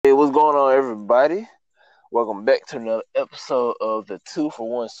what's going on, everybody? Welcome back to another episode of the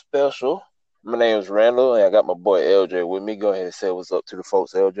 2-for-1 special. My name is Randall, and I got my boy LJ with me. Go ahead and say what's up to the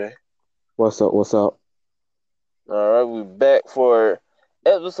folks, LJ. What's up? What's up? All right, we're back for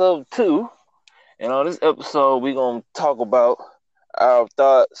episode 2. And on this episode, we're going to talk about our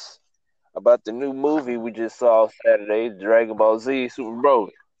thoughts about the new movie we just saw Saturday, Dragon Ball Z Super Broly.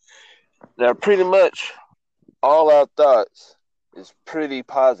 Now, pretty much all our thoughts is pretty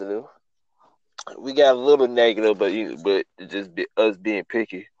positive. We got a little negative, but it's just us being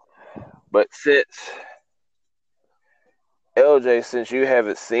picky. But LJ, since you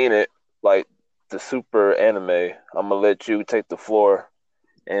haven't seen it, like the super anime, I'm gonna let you take the floor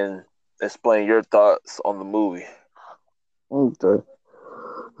and explain your thoughts on the movie. Okay.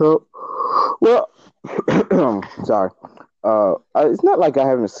 So, well, sorry. It's not like I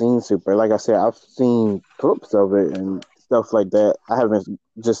haven't seen Super. Like I said, I've seen clips of it and stuff like that. I haven't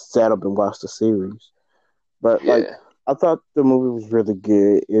just sat up and watched the series. But like, Yeah, I thought the movie was really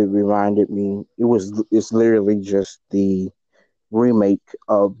good. It reminded me. It's literally just the remake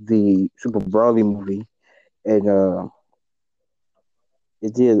of the Super Broly movie, and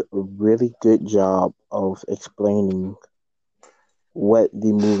it did a really good job of explaining what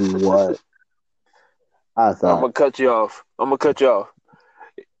the movie was. I I'm thought. gonna cut you off.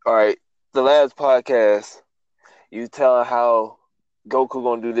 All right, the last podcast, you telling how Goku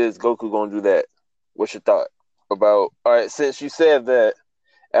gonna do this, Goku gonna do that. What's your thought about? All right, since you said that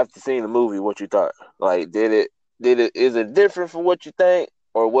after seeing the movie, what you thought? Like, is it different from what you think,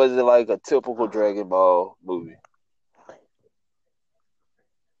 or was it like a typical Dragon Ball movie?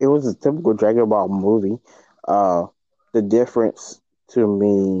 It was a typical Dragon Ball movie. Uh, the difference to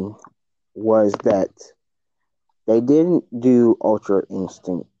me was that they didn't do Ultra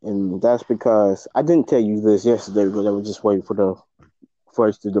Instinct, and that's because I didn't tell you this yesterday because I was just waiting for the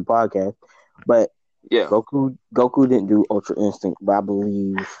first of the podcast. But Yeah. Goku didn't do Ultra Instinct, but I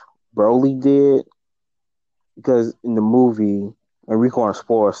believe Broly did because in the movie, and we're going to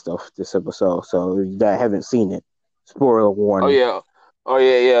spoil stuff this episode. So if you haven't seen it, spoiler Oh warning. yeah. Oh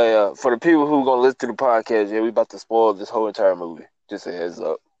yeah. For the people who gonna listen to the podcast, yeah, we about to spoil this whole entire movie. Just a heads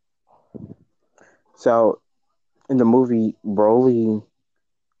up. So in the movie, Broly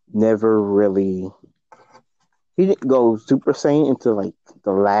never really he didn't go Super Saiyan until like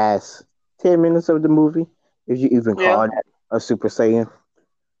the last 10 minutes of the movie, if you even Yeah. call that a Super Saiyan.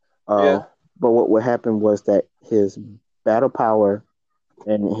 Uh, Yeah. but what happened was that his battle power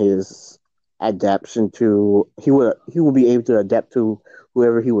and his adaptation to he would be able to adapt to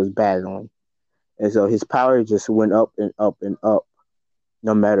whoever he was battling, and so his power just went up and up and up,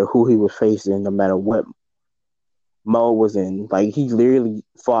 no matter who he was facing, no matter what mode was in. Like he literally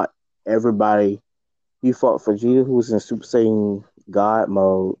fought everybody. He fought Vegeta, who was in Super Saiyan God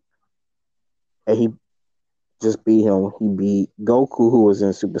mode, and he just beat him. He beat Goku, who was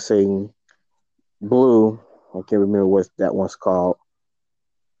in Super Saiyan Blue. I can't remember what that one's called.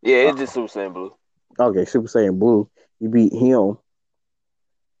 Yeah, Uh, it's just Super Saiyan Blue. okay, Super Saiyan Blue. He beat him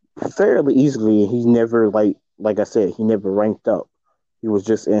fairly easily. He never like I said, he never ranked up. He was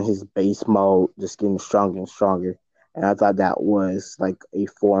just in his base mode, just getting stronger and stronger. And I thought that was like a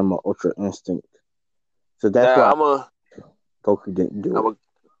form of Ultra Instinct. So that's Now why Goku didn't do I'm it.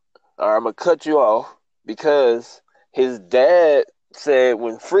 a, I'm gonna cut you off because his dad said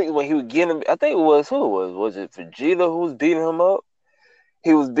when he was getting him, I think it was who it was it Vegeta who was beating him up?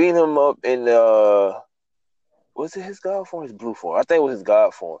 He was beating him up in was it his God form, his blue form? I think it was his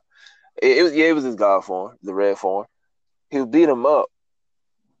God form. It was his God form, the red form. He was beating him up.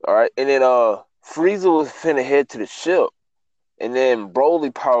 All right, and then Frieza was finna head to the ship, and then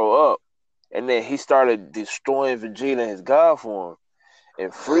Broly power up, and then he started destroying Vegeta in his God form.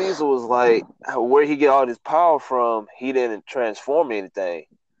 And Frieza was like, where he get all this power from? He didn't transform anything.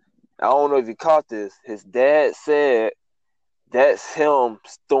 I don't know if you caught this. His dad said that's him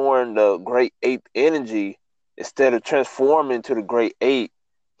storing the Great Ape energy instead of transforming into the Great Ape.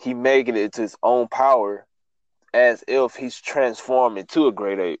 He making it into his own power as if he's transformed into a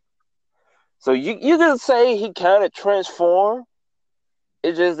Great Ape. So you can say he kind of transformed.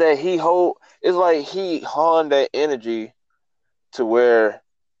 It's just that it's like he harnessed that energy to where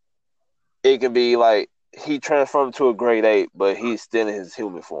it can be like he transformed to a great ape, but he's still in his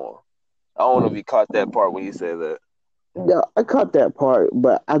human form. I don't know if you caught that part when he said that. Yeah, I caught that part,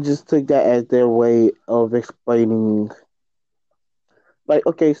 but I just took that as their way of explaining. Like,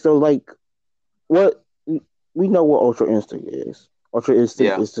 okay, so like, what we know what Ultra Instinct is. Ultra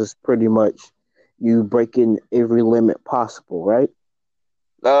Instinct Yeah. is just pretty much you breaking every limit possible, right?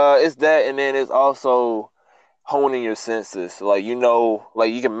 It's that, and then it's also honing your senses. Like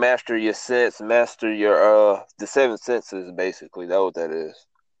like you can master your master your the seven senses basically. That's what that is.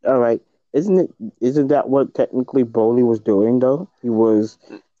 All right, isn't it? Isn't that what technically Broly was doing though? He was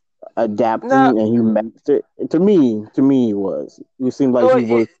Now, adapting and he mastered. To me, he was. It seemed like well, he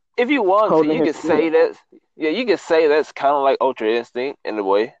was if you want to, holding you his could spirit. say that. Yeah, you could say that's kind of like Ultra Instinct in a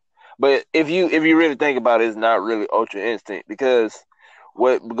way. But if you really think about it, it's not really Ultra Instinct because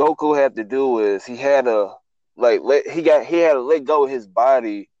what Goku had to do is he had to he had to let go of his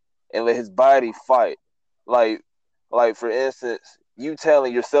body and let his body fight. Like for instance, you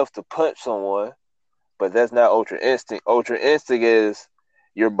telling yourself to punch someone, but that's not Ultra Instinct. Ultra Instinct is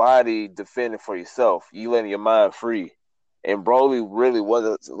your body defending for yourself. You letting your mind free. And Broly really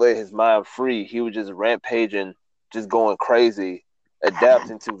wasn't letting his mind free. He was just rampaging, just going crazy,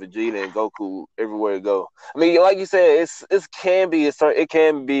 adapting to Vegeta and Goku everywhere he go. I mean, like you said, it can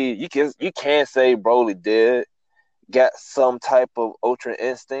be you can say Broly did got some type of Ultra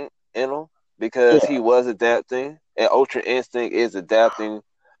Instinct in him because Yeah, he was adapting, and Ultra Instinct is adapting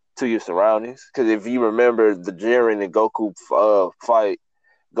to your surroundings. Because if you remember the Jiren and Goku fight,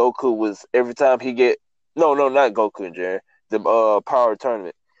 Goku was every time he get no not Goku and Jiren, the Power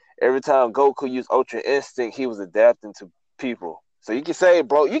Tournament. Every time Goku used Ultra Instinct, he was adapting to people. So you can say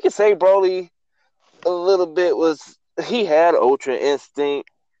Broly a little bit was he had Ultra Instinct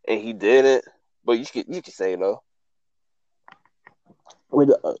and he didn't, but you could say though.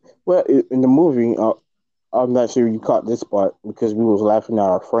 with well in the movie, I'm not sure you caught this part because we was laughing at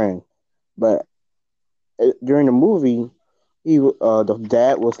our friend, but during the movie, the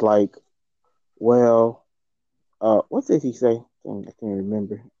dad was like, "Well, what did he say? I can't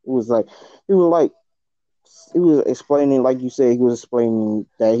remember. It was like he was like he was explaining, like you said, he was explaining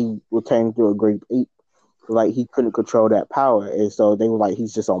that he was turning into a great ape, like he couldn't control that power, and so they were like,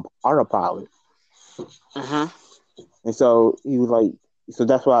 he's just on autopilot, Mm-hmm. and so he was like, so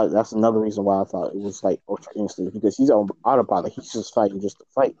that's another reason why I thought it was like Ultra Instinct because he's on autopilot, he's just fighting just to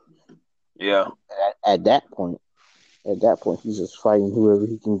fight. Yeah. At that point, he's just fighting whoever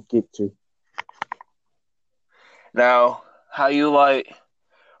he can get to. Now, how you like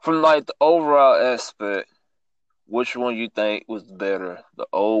from like the overall aspect? Which one you think was better, the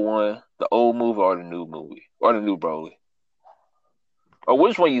old one, the old movie, or the new movie, or the new Broly, or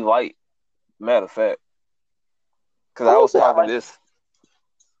which one you like? Matter of fact, because I I would was say talking this.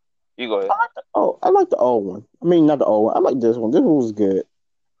 You go ahead. I like the old one. I mean, not the old one. I like this one. This one was good.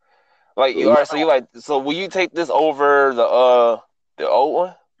 Like you, all right. So you like. So will you take this over the old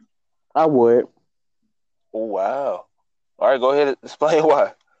one? I would. Oh wow. All right, go ahead and explain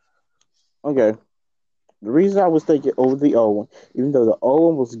why. Okay. The reason I was thinking over the old one, even though the old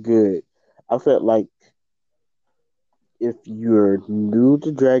one was good, I felt like if you're new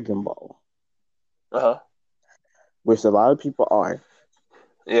to Dragon Ball, Uh huh. which a lot of people are,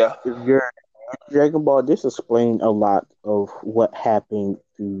 Yeah. if you're new to Dragon Ball, this explains a lot of what happened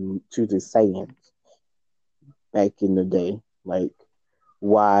to the Saiyans back in the day. Like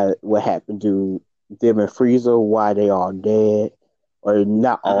what happened to them and Frieza, why they all dead, or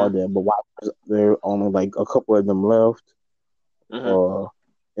not all Mhm. dead, but why there only like a couple of them left, Mhm. or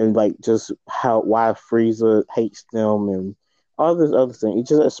and like just how why Frieza hates them and all this other thing. It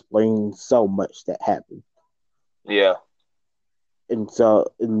just explains so much that happened. Yeah. And so,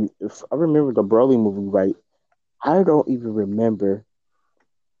 and if I remember the Broly movie right, I don't even remember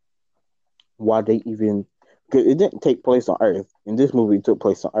why they even because it didn't take place on Earth. In this movie, it took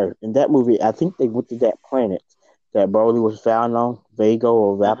place on Earth. In that movie, I think they went to that planet that Broly was found on, Vago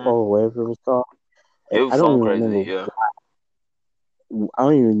or Vapo Mhm. or whatever it was called. It And was something crazy. Yeah. I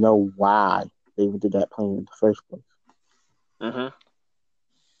don't even know why they went to that planet in the first place. Mhm.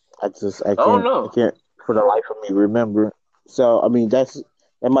 I don't I know. can't for the life of me remember. So I mean, that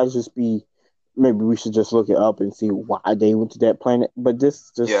might just be maybe we should just look it up and see why they went to that planet. But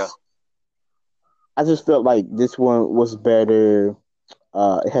this Yeah. just I just felt like this one was better.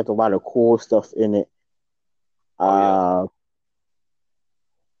 It had a lot of cool stuff in it. Oh yeah. Uh,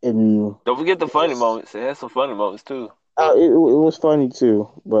 and Don't forget the it funny just moments. It has some funny moments too. it was funny too.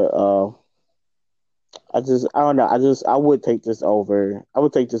 But I don't know. I would take this over. I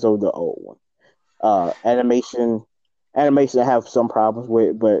would take this over the old one. Animation I have some problems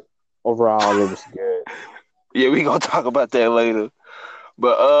with, but overall it was good. Yeah, we gonna talk about that later.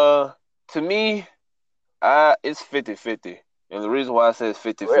 But to me, I it's 50-50. And the reason why I say it's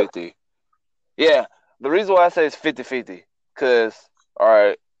 50-50. Yeah, the reason why I say it's 50-50 cuz all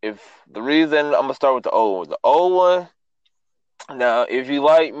right, if the reason I'm gonna start with the old one. The old one, now if you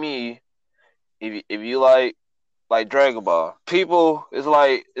like me, if you like Dragon Ball, people it's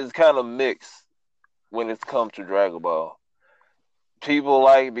like it's kind of mixed when it's come to Dragon Ball. People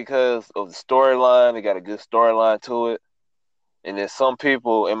like it because of the storyline. They got a good storyline to it. And then some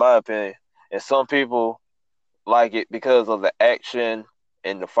people, in my opinion, and some people like it because of the action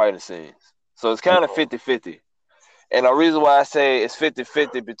and the fighting scenes. So it's kind of 50-50. And the reason why I say it's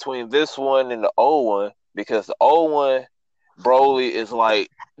 50-50 between this one and the old one, because the old one, Broly is like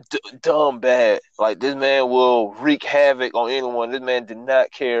dumb bad. Like, this man will wreak havoc on anyone. This man did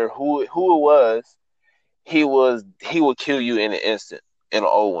not care who it was. He would kill you in an instant in the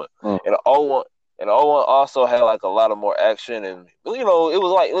old one. And the old one also had like a lot of more action, and it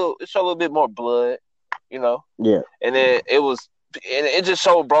was like it showed a little bit more blood, Yeah. And then it just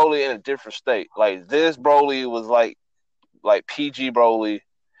showed Broly in a different state. Like, this Broly was like PG Broly.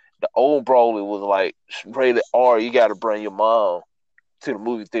 The old Broly was like rated R. You got to bring your mom to the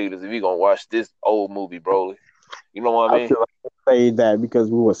movie theaters if you're gonna watch this old movie, Broly. You know what I mean? I feel like I say that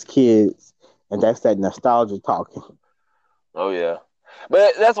because we was kids, and that's that nostalgia talking. Oh yeah,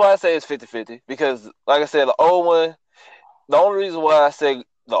 but that's why I say it's 50-50, because, like I said, the old one. The only reason why I say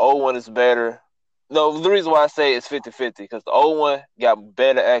the old one is better. No, the reason why I say it's 50-50 because the old one got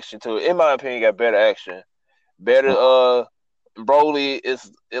better action to it. In my opinion, got better action. Better Broly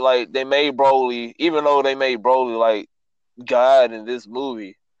like they made Broly, even though they made Broly like God in this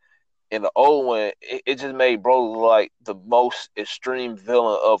movie. In the old one, it just made Broly like the most extreme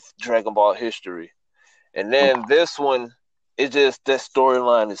villain of Dragon Ball history. And then this one, it just, that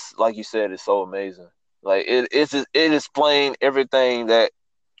storyline is, like you said, is so amazing. Like, it explained everything that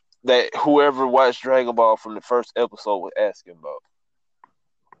whoever watched Dragon Ball from the first episode was asking about.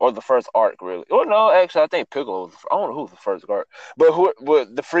 Or the first arc, really. Or no, actually, I think Piccolo was, I don't know who was the first arc. But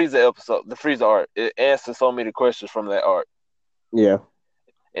the Frieza episode, the Frieza arc, it answered so many questions from that arc. Yeah.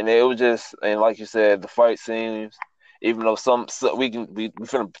 And it was just, and like you said, the fight scenes, even though we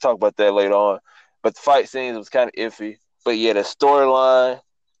finna talk about that later on, but the fight scenes was kind of iffy. But yeah, the storyline,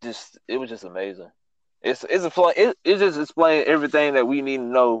 it was just amazing. It just explained everything that we need to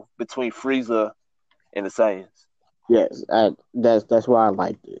know between Frieza and the Saiyans. Yes, that's why I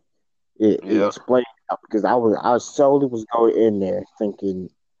liked it. It explained out because I solely was going in there thinking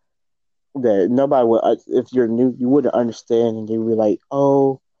that nobody would, if you're new, you wouldn't understand, and they were like,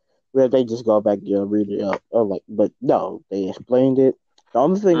 oh, well, they just go back there and read it up. Oh, like, but no, they explained it. The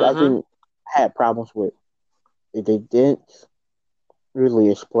only thing I think I had problems with is they didn't really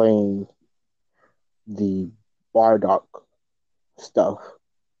explain the Bardock stuff.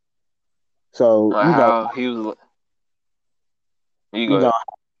 So how he was.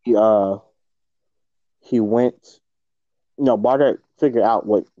 He went. Bardock figured out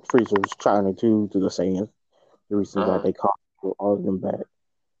what Frieza was trying to do to the Saiyans. The reason why they called all of them back,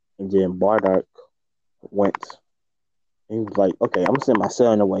 and then Bardock went. He was like, "Okay, I'm gonna send my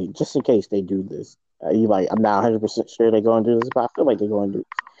son away just in case they do this." He like, I'm not 100% sure they're going to do this, but I feel like they're going to do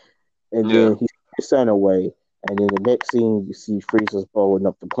this. And then he sent his son away, and then the next scene you see Frieza's blowing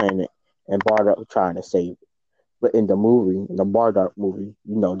up the planet, and Bardock trying to save it. But in the Bardock movie,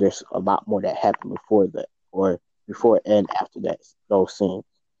 there's a lot more that happened before that, or before and after that, those scenes.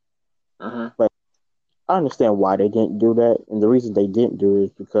 But I understand why they didn't do that, and the reason they didn't do it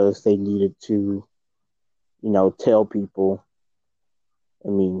is because they needed to, tell people. I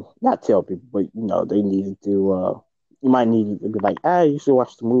mean, not tell people, but they needed to. You might need to be like, you should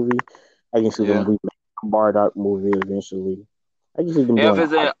watch the movie. I can see them remake a Bardock movie eventually. I can see them doing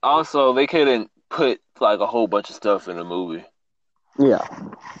that. Also, they couldn't put like a whole bunch of stuff in the movie. Yeah.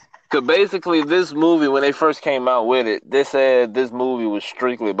 Because basically, this movie, when they first came out with it, they said this movie was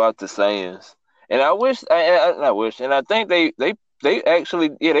strictly about the Saiyans. And I think they actually,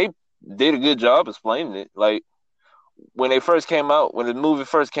 they did a good job explaining it. Like, when the movie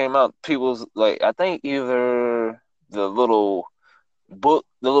first came out, people's like, I think either the little book,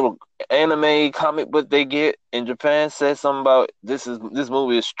 the little anime comic book they get in Japan said something about this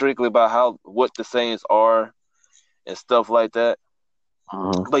movie is strictly about what the Saiyans are and stuff like that.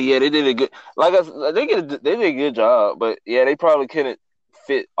 But yeah, they did a good, they did a good job. But yeah, they probably couldn't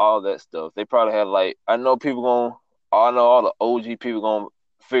fit all that stuff. They probably had I know all the OG people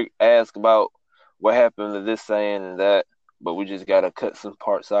gonna ask about what happened to this saying and that, but we just gotta cut some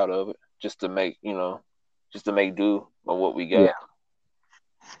parts out of it just to make do on what we got.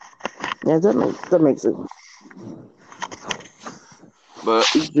 Yeah, that makes it.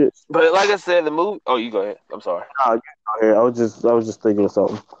 But like I said, the movie. Oh, you go ahead. I'm sorry. No, you go ahead. I was just thinking of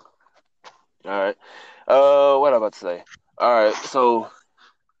something. All right. What am I about to say? All right. So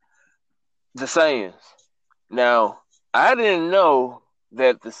the Saiyans. Now, I didn't know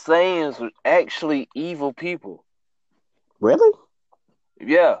that the Saiyans were actually evil people. Really?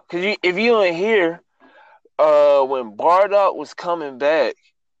 Yeah, because if you don't hear, when Bardock was coming back,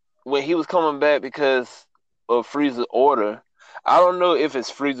 when he was coming back because of Frieza's order, I don't know if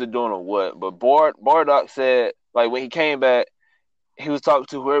it's Frieza doing or what, but Bardock said like when he came back, he was talking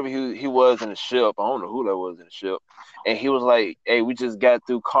to whoever he was in the ship. I don't know who that was in the ship, and he was like, "Hey, we just got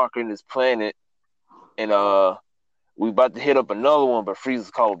through conquering this planet, and we about to hit up another one, but Frieza's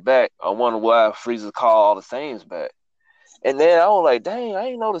called back. I wonder why Frieza called all the Saiyans back." And then I was like, "Dang, I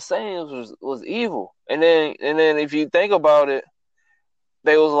didn't know the Saiyans was evil." And then if you think about it,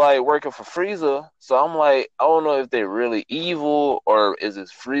 they was like working for Frieza. So I'm like, I don't know if they're really evil or is it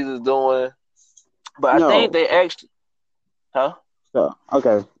Frieza doing. But I think No. they actually, huh? So,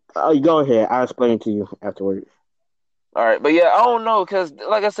 okay. Go ahead. I'll explain it to you afterwards. All right, but yeah, I don't know because,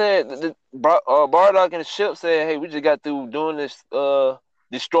 like I said, Bardock and the ship said, "Hey, we just got through doing this,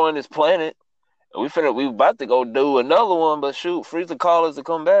 destroying this planet. We about to go do another one, but shoot, Frieza called us to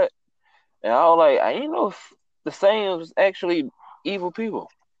come back." And I was like, I didn't know if the Saiyans was actually evil people,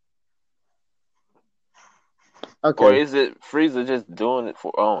 or Okay. is it Frieza just doing it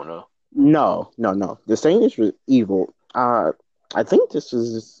for? I don't know. No, no, no. The Saiyans were evil. I think this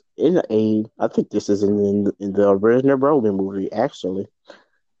is in a. I think this is in the original Broly movie, actually,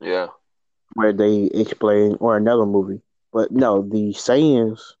 Yeah. where they explain, or another movie. But no, the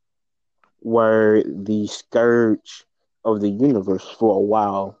Saiyans were the scourge of the universe for a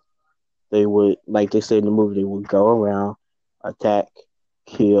while. They would, like they said in the movie, they would go around, attack,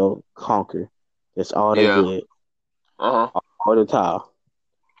 kill, conquer. That's all they Yeah. did Uh huh. all the time.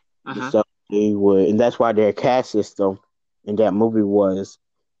 Mhm. So they would, and that's why their caste system in that movie was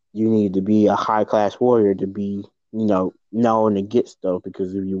you need to be a high class warrior to be, known to get stuff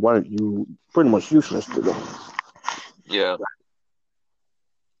because if you weren't, you pretty much useless to them. Yeah.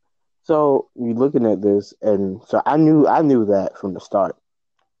 So you're looking at this, and so I knew that from the start.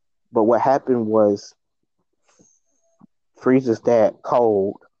 But what happened was Frieza's dad,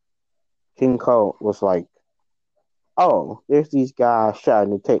 Cold, King Cold, was like, "Oh, there's these guys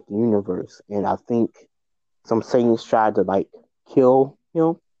trying to take the universe," and I think some Saiyans tried to like kill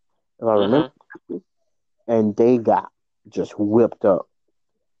him, if I remember, Mhm. and they got just whipped up.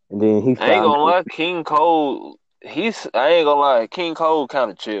 And then he I ain't found gonna lie, King Cole. I ain't gonna lie, King Cole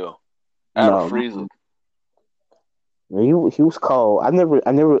kind of chill out of no, Frieza. he was cold. I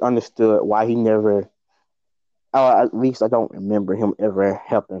never understood why he never. At least I don't remember him ever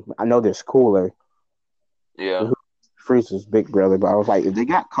helping. I know there's Cooler, Yeah. who Frieza's big brother, but I was like, if they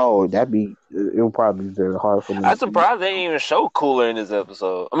got cold, it would probably be very hard for them I'm to. surprised they didn't even show Cooler in this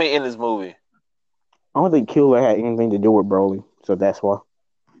episode. I mean, in this movie. I don't think Cooler had anything to do with Broly, so that's why.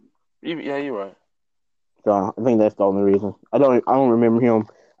 Yeah, you're right. So I think that's the only reason. I don't remember him.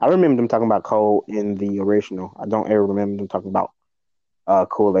 I remember them talking about Cole in the original. I don't ever remember them talking about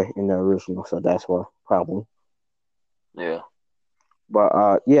Cooler in the original, so that's why probably. Yeah.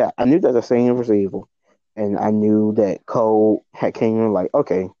 But yeah, I knew that the Saiyans was evil, and I knew that Cole had came in like,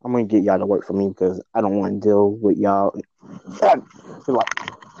 okay, I'm gonna get y'all to work for me because I don't want to deal with y'all. I feel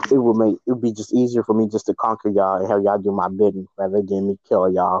like it would be just easier for me just to conquer y'all and have y'all do my bidding rather than me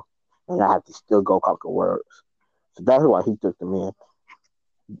kill y'all, and I have to still go conquer worlds. So that's why he took them in.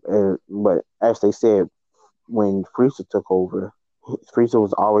 But as they said, when Frieza took over, Frieza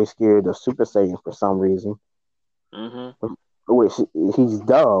was always scared of Super Saiyan for some reason, Mhm. which he's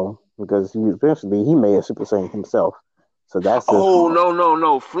dumb because he made a Super Saiyan himself. So that's his Oh fault. no, no,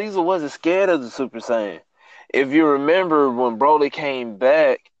 no! Frieza wasn't scared of the Super Saiyan. If you remember when Broly came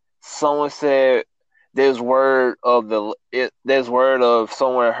back, someone said there's word of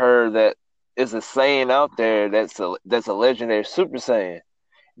someone heard that is a Saiyan out there that's a legendary Super Saiyan.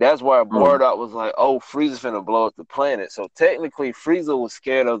 That's why Mm, Bardock was like, "Oh, Frieza's finna blow up the planet." So technically, Frieza was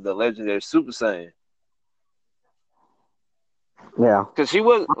scared of the legendary Super Saiyan yeah, because he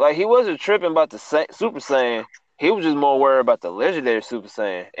wasn't tripping about the Super Saiyan. He was just more worried about the legendary Super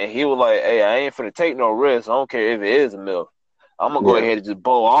Saiyan, and he was like, "Hey, I ain't finna take no risk. I don't care if it is a myth. I'm gonna go yeah. ahead and just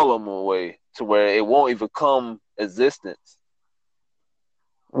blow all of them away to where it won't even come existence."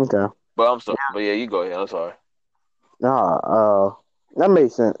 Okay. But I'm sorry. But yeah, you go ahead. I'm sorry. Nah, that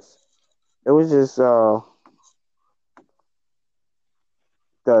made sense. It was just the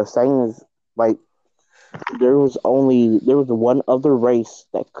Saiyans like there was one other race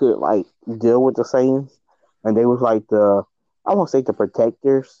that could like deal with the Saiyans, and they was like I won't say the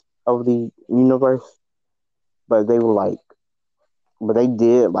protectors of the universe, but they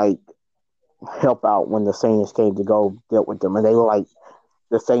did like help out when the Saiyans came to go deal with them, and they were like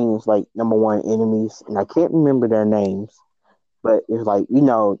the Saiyans like number one enemies, and I can't remember their names, but it's like you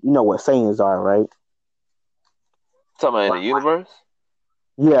know what Saiyans are, right? Talking about in the universe.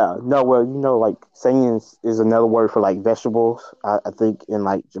 Yeah, no, well, like Saiyans is another word for like vegetables. I think in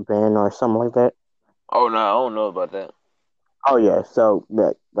like Japan or something like that. Oh no, I don't know about that. Oh yeah, so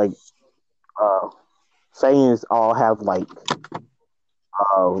that like uh Saiyans all have like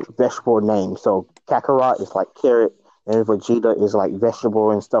vegetable names. So Kakarot is like carrot, and Vegeta is like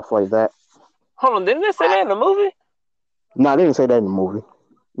vegetable and stuff like that. Hold on, didn't they say that in the movie? No, they didn't say that in the movie.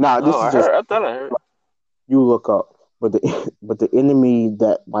 No, Oh, this is I just heard. I thought I heard. you look up. But the but the enemy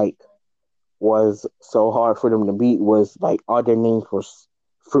that like was so hard for them to beat was like all their names were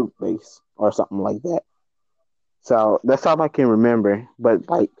fruit based or something like that. So that's all I can remember. But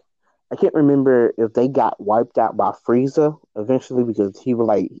like I can't remember if they got wiped out by Frieza eventually because he was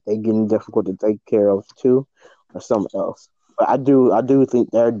like they getting difficult to take care of too, or something else. But I do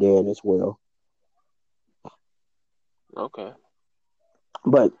think they're dead as well. Okay.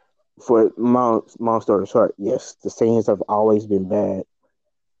 But for long story short, yes, the Saiyans have always been bad,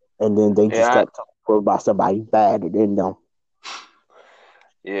 and then they just Yeah, got told over by somebody bad and them.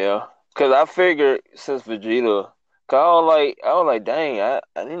 yeah. Cause I figured since Vegeta, cause I was like, dang, I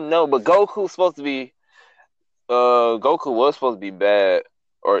didn't know, but Goku was supposed to be bad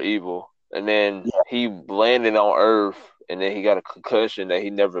or evil, and then Yeah. he landed on Earth, and then he got a concussion that he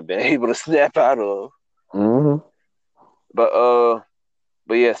never been able to snap out of. Mm-hmm. But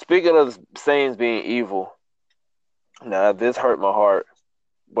but yeah, speaking of Saiyans being evil, now this hurt my heart.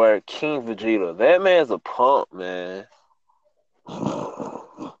 But King Vegeta, that man's a punk, man.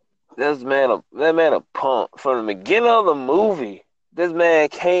 That man a punk from the beginning of the movie. This man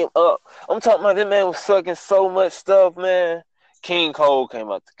came up. I'm talking about this man was sucking so much stuff, man. King Cole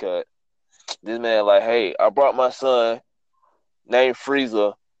came out the cut. This man like, hey, I brought my son named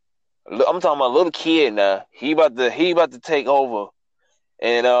Frieza. I'm talking about a little kid now. He about to take over,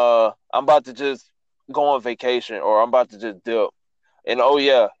 and I'm about to just go on vacation, or I'm about to just dip. And oh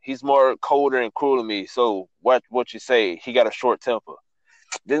yeah, he's more colder and cruel to me. So what you say? He got a short temper.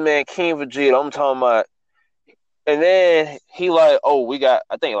 This man King Vegeta, I'm talking about. And then he like, oh, we got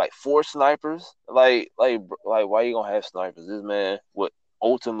I think like 4 snipers. Like why you gonna have snipers? This man would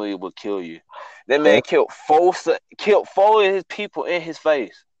ultimately would kill you. That Yeah. man killed four of his people in his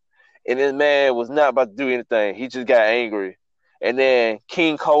face, and this man was not about to do anything. He just got angry, and then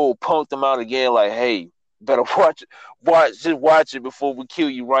King Cole punked him out again. Like, hey, better watch it before we kill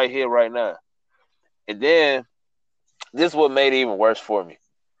you right here, right now. And then this is what made it even worse for me.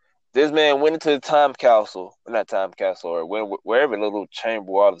 This man went into the time capsule, not time capsule, or wherever the little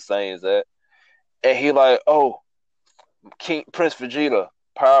chamber where all the Saiyans at, and he like, oh, King Prince Vegeta,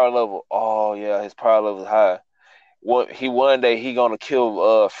 power level. Oh yeah, his power level is high. One day he gonna kill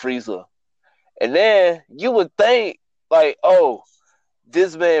Frieza, and then you would think like, oh,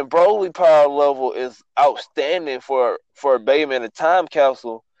 this man Broly power level is outstanding for a baby in a time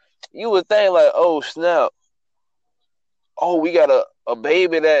capsule. You would think like, oh snap, oh we got a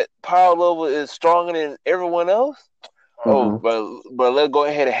baby that power level is stronger than everyone else. Oh, Mm-hmm. but let's go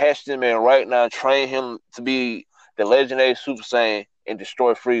ahead and hatch this man right now, train him to be the legendary Super Saiyan and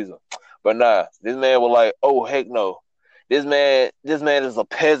destroy Frieza. But nah, this man was like, oh heck no. This man is a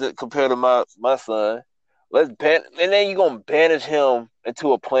peasant compared to my son. And then you're gonna banish him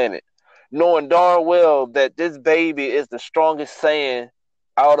into a planet, knowing darn well that this baby is the strongest Saiyan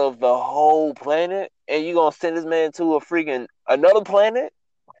out of the whole planet, and you're gonna send this man to a freaking another planet.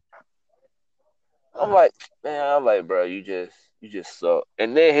 I'm like, man, I'm like, bro, you just suck.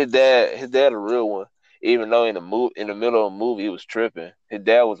 And then his dad, a real one. Even though in the middle of the movie, he was tripping. His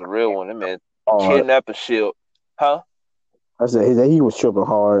dad was a real one. That man Hard. kidnapped a ship, huh? I said he was tripping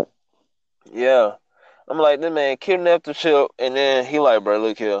hard. Yeah. I'm like, that man kidnapped the ship, and then he like, bro,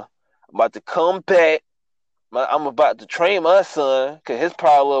 look here, I'm about to come back. I'm about to train my son because his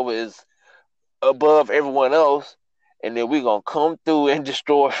power level is above everyone else, and then we gonna come through and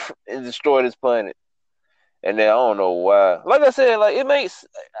destroy this planet. And then I don't know why. Like I said, like it makes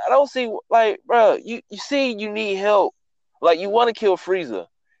I don't see like, bro, you see you need help. Like you want to kill Frieza.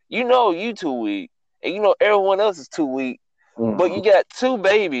 You know you too weak, and you know everyone else is too weak. But you Mm-hmm. got two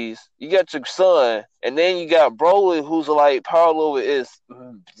babies. You got your son, and then you got Broly, who's like power level is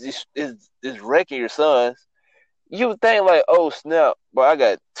wrecking your sons. You would think like, oh snap, but I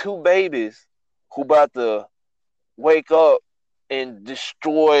got two babies who about to wake up and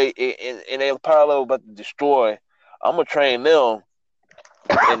destroy and they power level about to destroy. I'm gonna train them,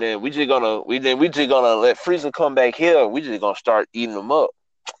 and then we just gonna let Frieza come back here. We just gonna start eating them up.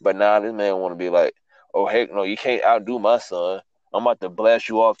 But now this man want to be like, oh heck no, you can't outdo my son. I'm about to blast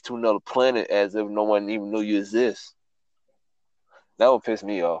you off to another planet as if no one even knew you exist. That would piss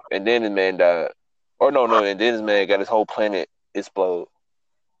me off. And then the man died. Or no, and then this man got his whole planet explode.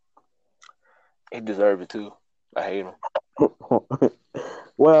 He deserved it too. I hate him.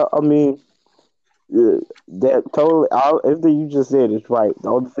 Well, I mean, that totally. Everything you just said is right. The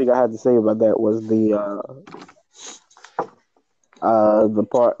only thing I had to say about that was the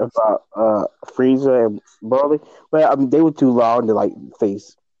part about Frieza and Broly. But I mean, they were too long to like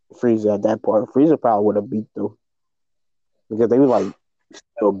face Frieza at that point. Frieza probably would have beat them because they were like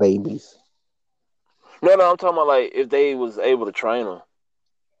still babies. No, I'm talking about like if they was able to train him.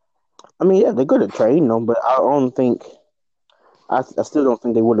 I mean, yeah, they could have trained them, but I don't think. I still don't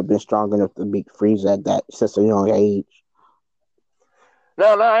think they would have been strong enough to beat Frieza at that such a young age.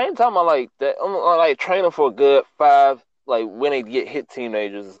 No, I ain't talking about like that. I'm like training for a good 5, like when they get hit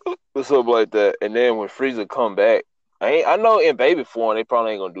teenagers or something like that, and then when Frieza come back, I know in baby form they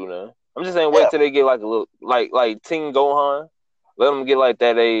probably ain't gonna do nothing. I'm just saying wait Yeah. till they get like a little like Teen Gohan, let them get like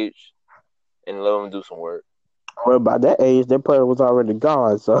that age, and let them do some work. Well, by that age, their player was already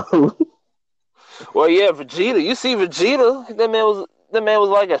gone. So, Well, yeah, Vegeta. You see Vegeta, that man was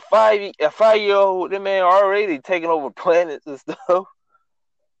like a 5-year old. That man already taking over planets and stuff.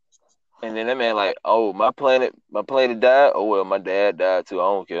 And then that man like, oh, my planet died. Oh well, my dad died too. I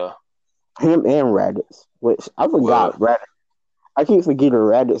don't care. him and Raditz, which I Well, forgot. Raditz. I keep forgetting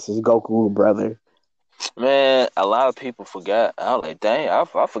Raditz is Goku's brother. man, a lot of people forgot. I was like, dang, I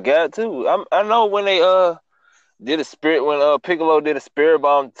forgot too. I know when they did a spirit when Piccolo did a spirit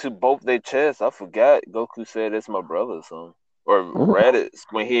bomb to both their chests. I forgot Goku said that's my brother or something. Or Mhm. Raditz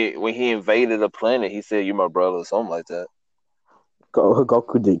when he invaded a planet, he said you my brother or something like that.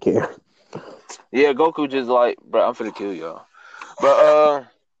 Goku didn't care. Yeah, Goku just like, bro, I'm finna kill y'all. But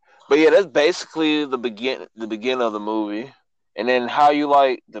but yeah, that's basically the beginning of the movie, and then how you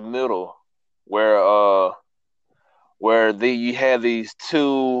like the middle, where you had these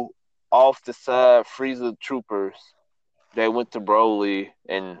two off the side Frieza troopers that went to Broly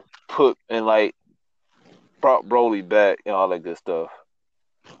and like brought Broly back and all that good stuff.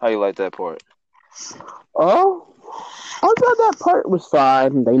 How you like that part? Oh, I thought that part was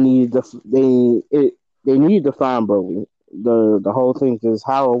fine. They needed to find Broly. The whole thing is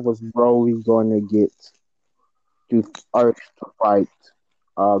how was Broly going to get to Earth to fight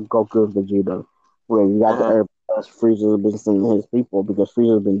Goku and Vegeta? Where you got the Uh-huh. Earth plus Frieza has been sending his people because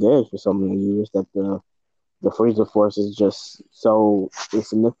Frieza's been dead for so many years that the Frieza force is just so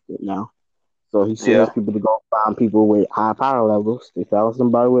insignificant now. So he sent his Yeah, people to go find people with high power levels. They found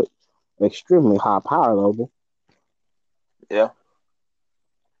somebody with extremely high power level. yeah,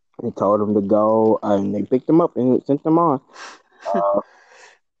 They told them to go, and they picked them up and sent them on. Uh,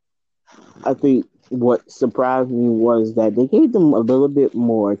 I think what surprised me was that they gave them a little bit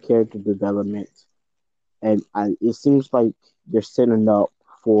more character development, and it seems like they're setting up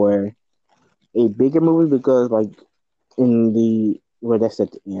for a bigger movie because, like, in the well, that's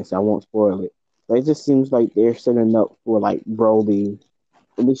at the end, so I won't spoil it. But it just seems like they're setting up for like Broly.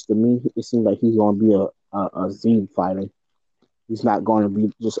 At least to me, it seems like he's going to be a Z fighter. He's not going to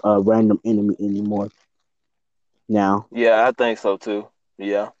be just a random enemy anymore. Now, yeah. I think so too.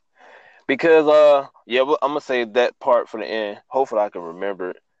 Yeah, because yeah, I'm gonna save that part for the end. Hopefully, I can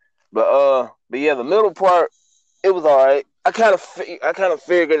remember it. But yeah, the middle part it was all right. I kind of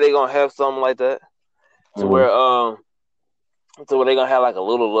figured they gonna have something like that to mm, where they gonna have like a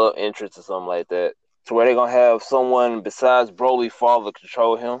little love interest or something like that. To where they gonna have someone besides Broly father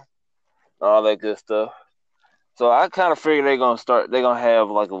control him and all that good stuff. So I kind of figured they gonna have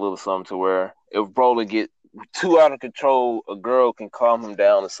like a little something to where if Broly get too out of control, a girl can calm him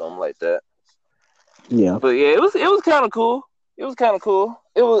down or something like that. yeah, But yeah, it was kind of cool. It was kind of cool.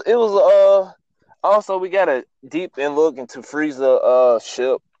 It was also we got a deep in look into Frieza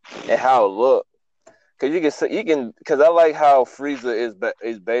ship and how it looked. Cause cause I like how Frieza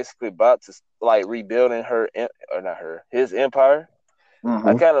is basically about to like rebuilding or not his empire.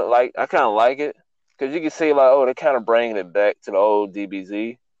 I hmm kind of like it, cause you can see like they're kind of bringing it back to the old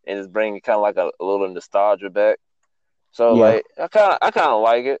DBZ and it's bringing kind of like a little nostalgia back. So yeah, like I kind of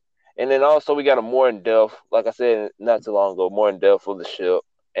like it, and then also we got a more in depth, like I said not too long ago, more in depth of the ship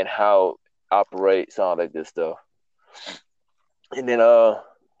and how it operates and all that good stuff. And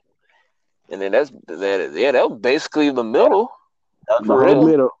then that's that. Yeah, that was basically the middle that's the for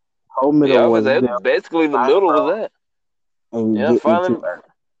real. whole middle Yeah, I was was that them basically the finding middle was Broly that. and Yeah, getting finally. to Earth.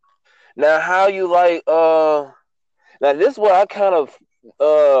 Now how you like now this is what I kind of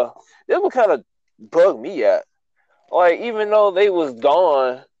this what kind of bugged me at. Like even though they was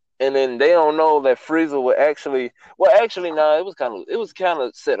gone and then they don't know that Frieza would actually nah, it was kind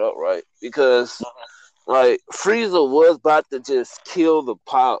of set up right because like Frieza was about to just kill the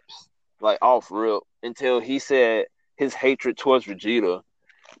pops like off rip until he said his hatred towards Vegeta.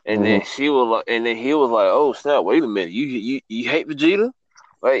 And then he was like, "Oh snap! Wait a minute, you hate Vegeta?"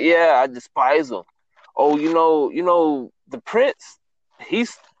 Like, yeah, I despise him. Oh, the Prince.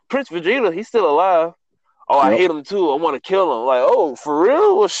 He's Prince Vegeta. He's still alive. Oh, I Yep. hate him too. I want to kill him. Like, oh, for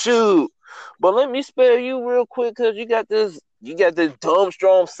real? Well, shoot. But let me spare you real quick because you got this dumb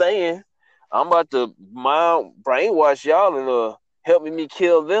strong saying. I'm about to mind brainwash y'all and helping me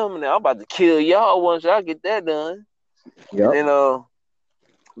kill them, and I'm about to kill y'all once I get that done. And Yep. then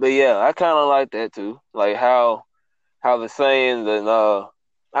but yeah, I kind of like that too. Like how the sayings and how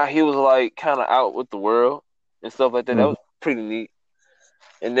he was like kind of out with the world and stuff like that. That Mhm. was pretty neat.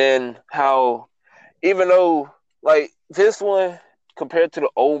 And then how even though like this one compared to the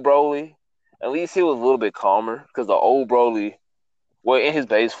old Broly, at least he was a little bit calmer because the old Broly, well, in his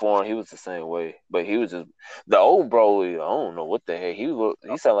base form, he was the same way, but he was just the old Broly. I don't know what the heck he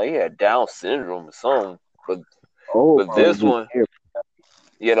sounded like he had Down syndrome or something. But Oh, but this was one, here.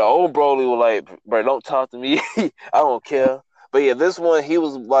 yeah, the old Broly was like, bro, don't talk to me. I don't care. But yeah, this one he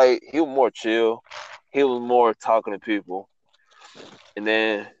was like he was more chill. He was more talking to people. And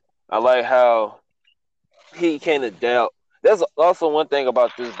then I like how he can adapt. That's also one thing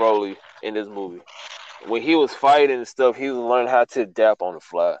about this Broly in this movie. When he was fighting and stuff, he was learning how to adapt on the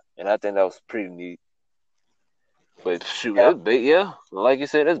fly, and I think that was pretty neat. But shoot, Yeah. yeah, like you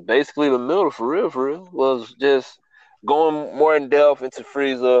said, that's basically the middle for real. For real, was just going more in depth into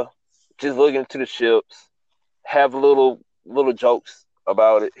Frieza, just looking into the ships, have little jokes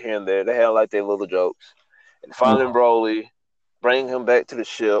about it here and there. They had like their little jokes, and finally Mhm. Broly, bring him back to the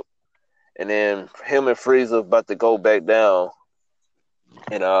ship, and then him and Frieza about to go back down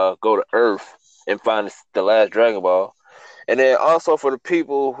and go to Earth and find the last Dragon Ball. And then also for the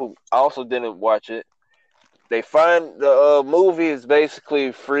people who also didn't watch it, they find the movie is basically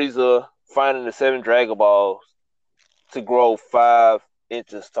Frieza finding the 7 Dragon Balls to grow 5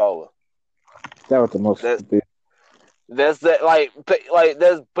 inches taller. That was the most That's stupid. that's that like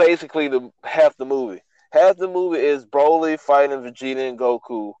that's basically the half the movie. Half the movie is Broly fighting Vegeta and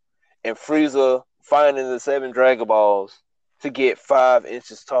Goku, and Frieza finding the 7 Dragon Balls to get 5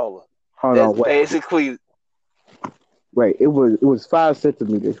 inches taller. Hold That's on, basically wait. It was 5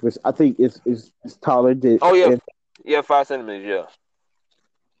 centimeters, which I think is taller than. oh yeah, And yeah, 5 centimeters, yeah,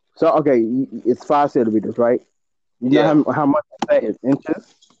 so okay, it's 5 centimeters, right? You know yeah, how much is that in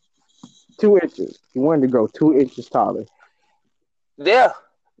inches? 2 inches. You wanted to grow 2 inches taller. yeah.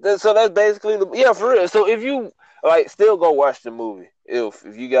 So that's basically the yeah for real. So if you like, still go watch the movie if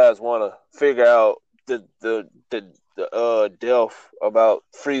you guys want to figure out the depth about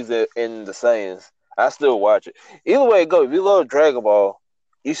Frieza and the Saiyans. I still watch it. Either way it goes, if you love Dragon Ball,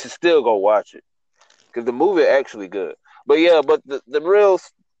 you should still go watch it because the movie actually good. But yeah, but the real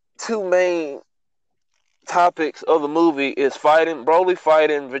two main topics of the movie is fighting Broly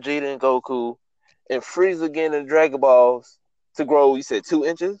fighting Vegeta and Goku, and Frieza getting the Dragon Balls to grow. You said 2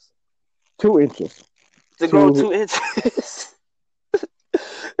 inches 2 inches. to grow Two. 2 inches,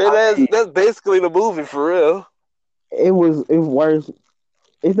 and I that's mean, that's basically the movie for real. it was worse.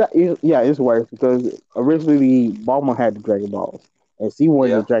 It's not. Yeah, it's worse because originally Bulma had the Dragon Balls, and she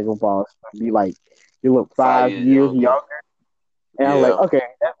wanted the Yeah, Dragon Balls to be like they look 5 years 5 years younger. younger. And I was like, Yeah, okay,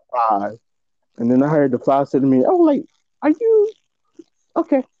 that's 5. And then I heard the 5 centimeters. I was like, are you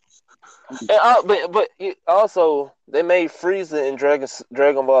okay? and but also they made Frieza and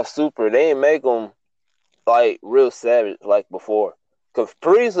Dragon Ball Super. They didn't make them like real savage like before. Cause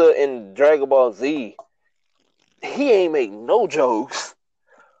Frieza in Dragon Ball Z, he ain't make no jokes.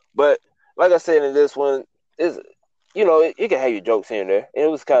 But like I said in this one, is you can have your jokes here and there. And it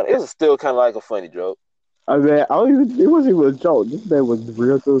was still kind of like a funny joke. I mean, it wasn't even a joke. This man was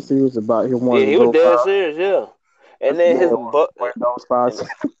real so serious about him Yeah, wanting to he was grow dead 5. serious. Yeah, and This then man his was butt one of those 5.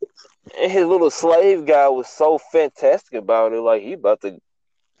 and his little slave guy was so fantastic about it. Like he about to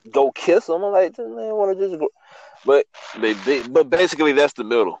go kiss him. I'm like, this man want to just go. But basically that's the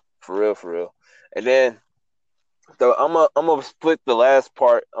middle for real, for real. And then I'm gonna split the last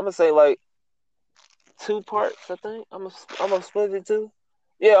part. I'm gonna say like 2 parts. I think I'm gonna split it two.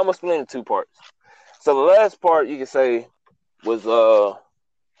 Yeah, I'm gonna split it in 2 parts. So the last part you can say was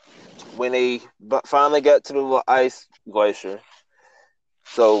when they finally got to the little ice glacier.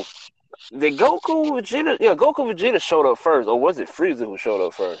 So did Goku Vegeta? Yeah, Goku Vegeta showed up first, or was it Frieza who showed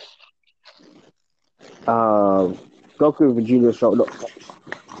up first? Um, Goku and Vegeta showed up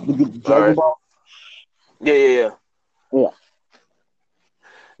to get the All Dragon right. Ball. Yeah. Yeah.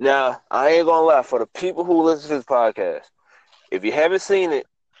 Now I ain't gonna lie. For the people who listen to this podcast, if you haven't seen it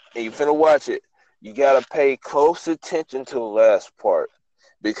and you finna watch it, you gotta pay close attention to the last part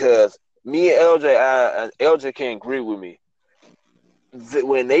because me and LJ, LJ can agree with me.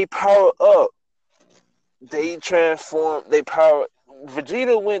 when they power up, they transform. They power.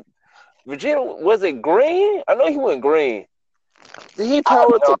 Vegeta was it green? I know he went green. Did he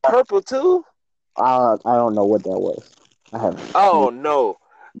power to purple too? I don't know what that was. I haven't. Oh no!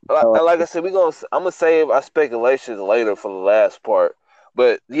 Like I said, I'm gonna save our speculations later for the last part.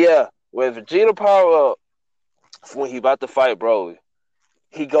 But yeah, when Vegeta power up, when he about to fight Broly,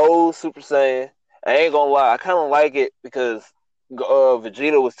 he goes Super Saiyan. I ain't gonna lie, I kind of like it because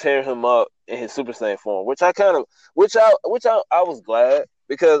Vegeta was tearing him up in his Super Saiyan form, which I was glad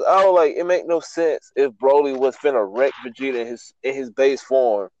because I was like, it make no sense if Broly was finna wreck Vegeta in his base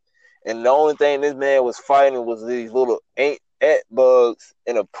form, and the only thing this man was fighting was these little ant bugs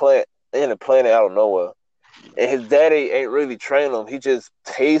in a planet out of nowhere, and his daddy ain't really training him. He just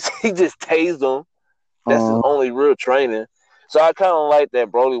tased them. That's his only real training. So I kind of like that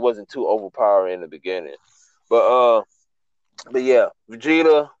Broly wasn't too overpowering in the beginning. But yeah,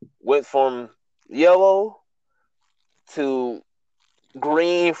 Vegeta went from yellow to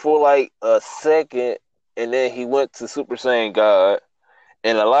green for like a second, and then he went to Super Saiyan God.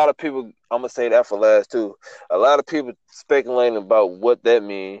 And a lot of people, I'm gonna say that for last too. A lot of people speculating about what that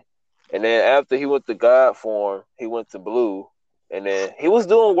means. And then after he went to God form, he went to blue, and then he was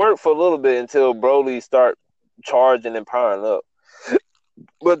doing work for a little bit until Broly start charging and powering up.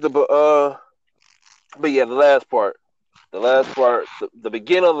 But yeah, the beginning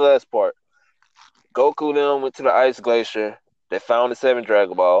of the last part, Goku then went to the Ice Glacier. They found the 7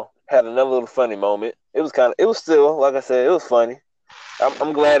 Dragon Ball. Had another little funny moment. It was still, like I said, it was funny.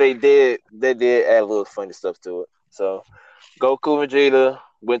 I'm glad they did add a little funny stuff to it. So Goku and Vegeta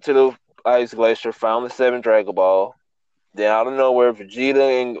went to the Ice Glacier, found the 7 Dragon Ball. Then out of nowhere,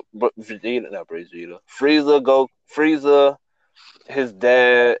 Frieza, his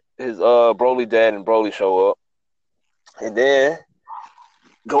dad, his Broly dad and Broly show up. And then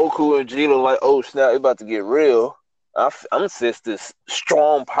Goku and Vegeta like, oh snap, it's about to get real. I'm sense this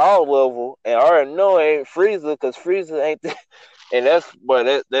strong power level, and I already know it ain't Frieza because Frieza ain't. And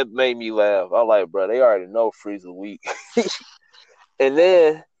that made me laugh. I like, bro, they already know Frieza weak. And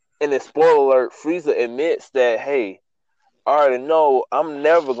then, in the spoiler alert, Frieza admits that, hey, I already know I'm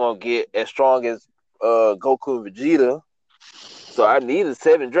never gonna get as strong as Goku and Vegeta. So I needed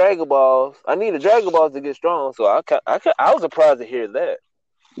 7 Dragon Balls. I needed Dragon Balls to get strong. So I was surprised to hear that.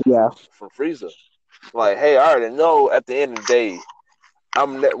 Yeah. From Frieza. Like, hey, I already know at the end of the day,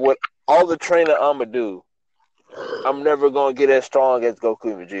 what all the training I'm gonna do, I'm never gonna get as strong as Goku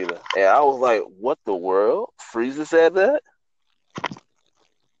and Vegeta. And I was like, what the world? Frieza said that?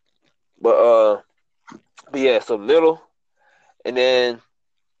 But yeah, so little, and then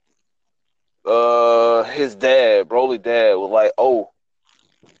his dad, Broly dad, was like, oh,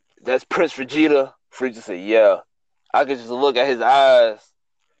 that's Prince Vegeta. Frieza said, yeah. I could just look at his eyes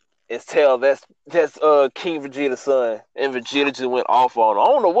and tell that's King Vegeta's son. And Vegeta just went off on him. I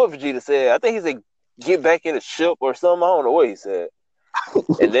don't know what Vegeta said. I think he said get back in the ship or something. I don't know what he said.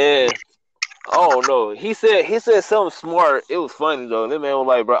 And then I don't know. He said something smart. It was funny though. That man was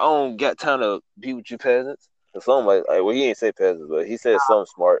like, bro, I don't got time to be with you peasants. Or something like well, he ain't say peasants, but he said something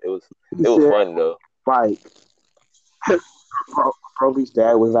smart. It was funny though. Like Broly's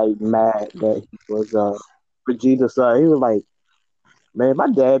dad was like mad that he was Vegeta's son. He was like, man,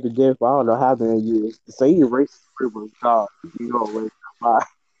 my dad been dead for I don't know how many years. So he erased pretty much God. You know, like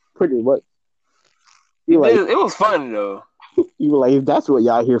pretty much. It was funny though. You like, if that's what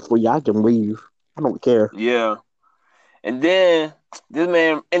y'all here for, y'all can leave. I don't care. Yeah. And then in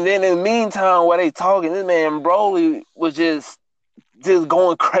the meantime, while they talking, this man Broly was just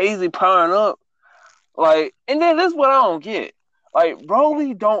going crazy, powering up. Like, and then that's what I don't get. Like,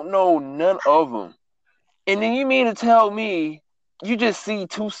 Broly don't know none of them. And then you mean to tell me you just see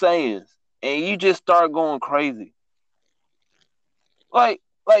 2 Saiyans and you just start going crazy? Like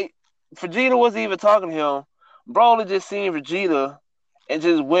Vegeta wasn't even talking to him. Broly just seen Vegeta and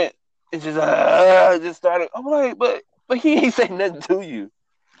just went and just started. I'm like, but he ain't saying nothing to you.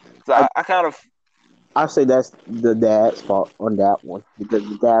 So I kind of. I say that's the dad's fault on that one because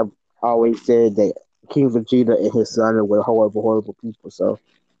the dad always said that King Vegeta and his son were horrible people. So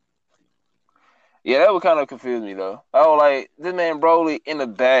yeah, that would kind of confuse me though. I was like, this man Broly in the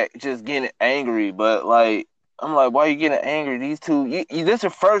back just getting angry, but like, I'm like, why are you getting angry? These two, this is your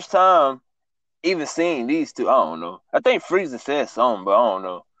first time even seeing these two. I don't know. I think Frieza said something, but I don't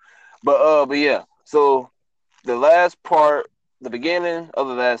know. But yeah. So the last part, the beginning of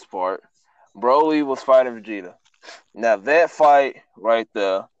the last part, Broly was fighting Vegeta. Now that fight right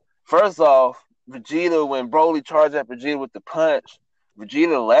there, first off, Vegeta, when Broly charged at Vegeta with the punch,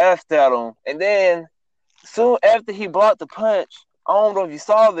 Vegeta laughed at him, and then soon after he blocked the punch, don't know if you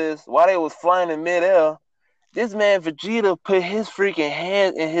saw this, while they was flying in midair, this man Vegeta put his freaking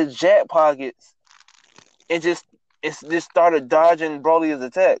hand in his jack pockets and just started dodging Broly's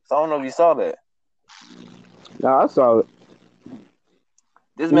attacks. I don't know if you saw that. No, I saw it.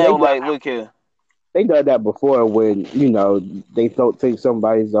 This And man was like, look here. they done that before when, they don't think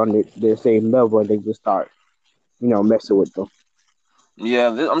somebody's on their same level and they just start, messing with them. Yeah,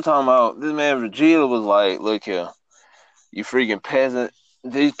 I'm talking about this man Vegeta was like, look here, you freaking peasant.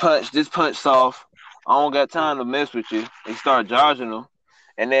 This punch soft. I don't got time to mess with you. He started dodging him.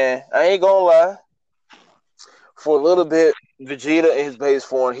 And then, I ain't gonna lie, for a little bit, Vegeta in his base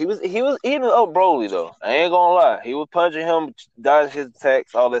form, he was eating up Broly though. I ain't gonna lie. He was punching him, dodging his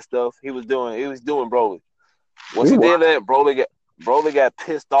attacks, all that stuff. He was doing Broly. Once he did that, Broly got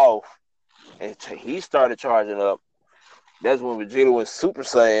pissed off and he started charging up. That's when Vegeta went Super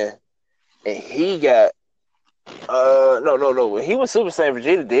Saiyan and he got no. When he was Super Saiyan,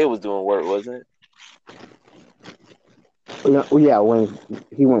 Vegeta did was doing work, wasn't it? Yeah, when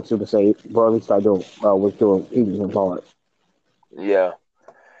he went Super Saiyan, Broly started eating him hard. Yeah.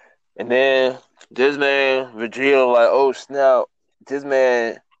 And then this man, Vegeta, like, oh snap, this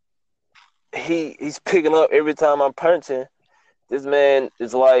man, he's picking up every time I'm punching. This man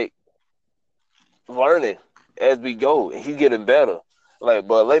is like learning as we go, and he's getting better. Like,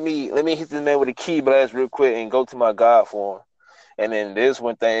 but let me hit this man with a key blast real quick and go to my God form. And then this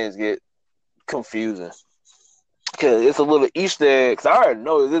when things get confusing. Cause it's a little Easter egg. Cause I already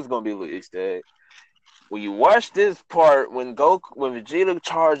know this is gonna be a little Easter egg. When you watch this part, when Vegeta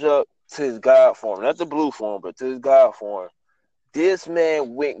charged up to his God form, not the blue form, but to his God form, this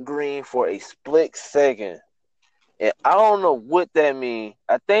man went green for a split second. And I don't know what that means.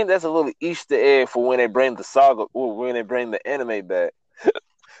 I think that's a little Easter egg for when they bring the saga or when they bring the anime back.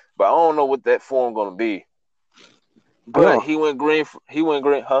 But I don't know what that form gonna be. But he went green.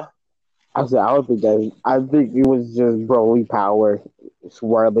 Huh? I said I don't think that. I think it was just Broly power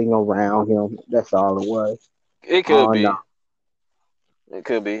swirling around him. That's all it was. It could be. It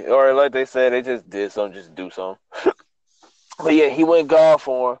could be. Or like they said, they just did something, just do something. But yeah, he went God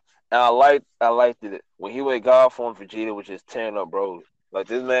form, and I liked it when he went God form. Vegeta was just tearing up Broly. Like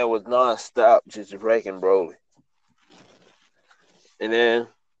this man was non-stop just wrecking Broly. And then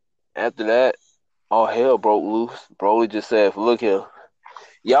after that, all hell broke loose. Broly just said, "Look here,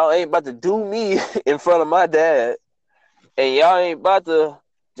 y'all ain't about to do me in front of my dad, and y'all ain't about to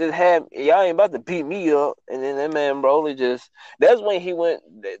beat me up." And then that man Broly that's when he went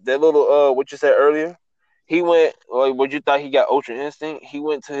that little what you said earlier. He went like what you thought he got Ultra Instinct. He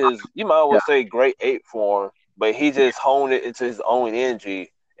went to his you might well say Great Ape form, but he just honed it into his own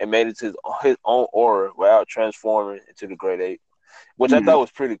energy and made it to his own aura without transforming into the Great Ape, which I thought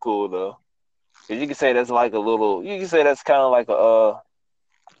was pretty cool though. Cause you can say that's like a little. You can say that's kind of like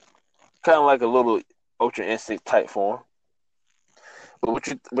a little Ultra Instinct type form. But what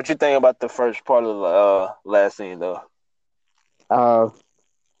you think about the first part of the last scene though?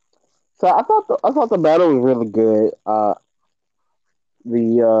 So I thought the battle was really good. I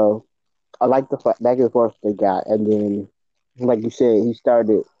like the back and forth they got, and then like you said, he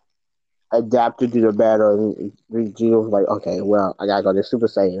started adapted to the battle, and Vegeta was like, okay, well, I gotta go to Super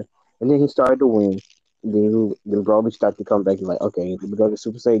Saiyan, and then he started to win. Then Broly started to come back and like, okay, let me go to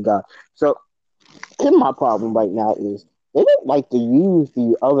Super Saiyan God. So, here's my problem right now is they don't like to use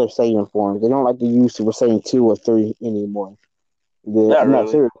the other Saiyan forms. They don't like to use Super Saiyan 2 or 3 anymore.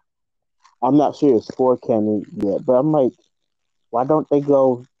 I'm not sure it's 4 canon yet, but I'm like, why don't they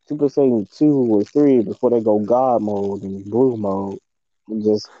go Super Saiyan 2 or 3 before they go God mode and Blue mode? And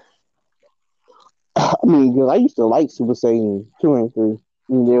just, I mean, because I used to like Super Saiyan 2 and 3.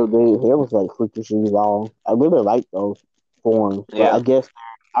 And they was like freakishly long. I really like those forms. But I guess,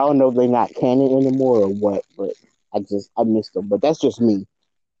 I don't know if they're not canon anymore or what, but I missed them. But that's just me.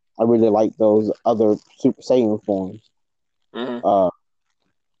 I really like those other Super Saiyan forms. Mm-hmm.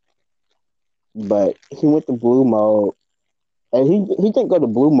 But he went to Blue mode. And he didn't go to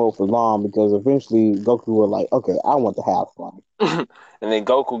Blue mode for long because eventually Goku was like, okay, I want to have fun. And then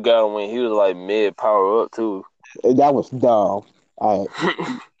Goku got him when he was like mid power up too. And that was dumb. But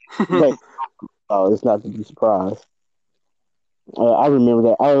it's not to be surprised. I remember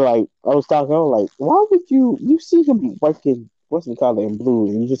that. I was like, why would you see him working, what's the color in blue,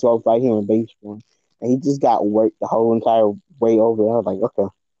 and you just walk by him in base form, and he just got worked the whole entire way over. I was like, okay,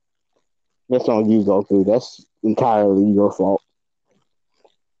 that's on you, Goku. That's entirely your fault.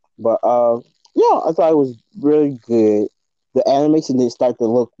 But yeah, I thought it was really good. The animation didn't start to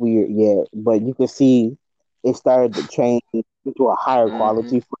look weird yet, but you could see it started to change into a higher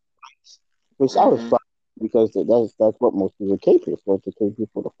quality, which I was fine. because that's what most of the cape is for, to take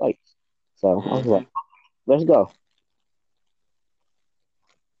people to fight. So I was like, Hmm. let's go.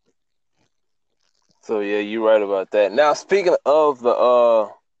 So yeah, you're right about that. Now speaking of the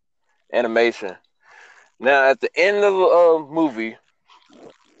animation, now at the end of the movie,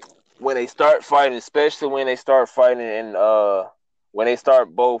 when they start fighting, especially when they start fighting and when they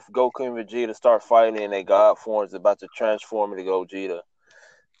start both Goku and Vegeta start fighting and their God forms about to transform into Gogeta,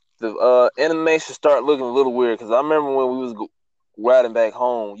 the animation start looking a little weird because I remember when we was riding back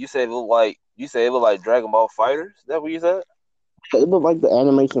home, you said it looked like Dragon Ball Fighters. Is that what you said? It looked like the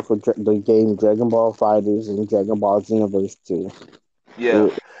animation for the game Dragon Ball Fighters and Dragon Ball Xenoverse 2. Yeah.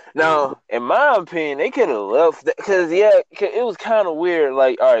 It, Now, in my opinion, they could have left that because it was kind of weird.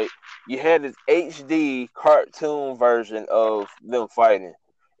 Like, all right, you had this HD cartoon version of them fighting,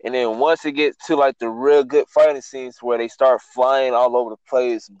 and then once it gets to like the real good fighting scenes where they start flying all over the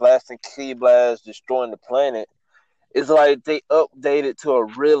place, blasting key blasts, destroying the planet, it's like they updated to a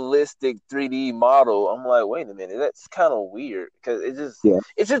realistic 3D model. I'm like, wait a minute, that's kind of weird because yeah,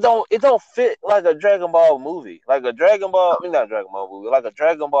 it don't fit like a Dragon Ball movie, like a Dragon Ball, I mean not Dragon Ball movie, like a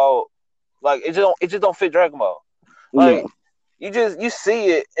Dragon Ball, like it just don't fit Dragon Ball. yeah, Like you see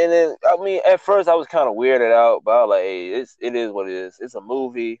it, and then I mean at first I was kind of weirded out, but I was like, hey, it is what it is. It's a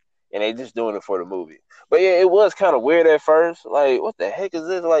movie, and they just doing it for the movie. But yeah, it was kind of weird at first. Like, what the heck is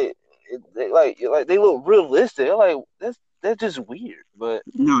this? Like, like they look realistic. I'm like that's just weird.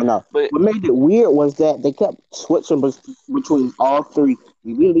 no. But What made it weird was that they kept switching between all three.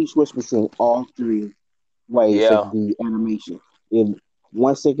 They literally switched between all three ways yeah, of the animation. In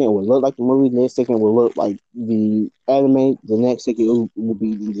 1 second, it would look like the movie. The next second, it would look like the anime. The next second, it would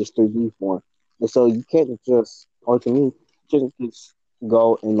be in just 3D form. And so you can't just, or to me, just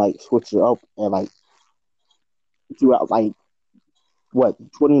go and like switch it up and like throughout like what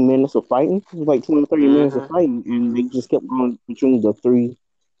 20 minutes of fighting. It was like 20, 30 minutes of hmm, fighting, and they just kept going between the three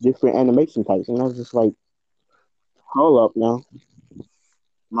different animation types. And I was just like, hold up now,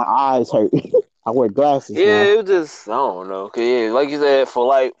 my eyes hurt. I wear glasses yeah, now. it was just I don't know. Cause yeah, like you said, for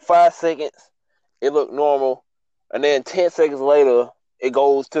like 5 seconds it looked normal, and then 10 seconds later it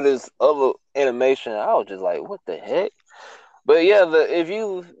goes to this other animation. I was just like, what the heck? But yeah,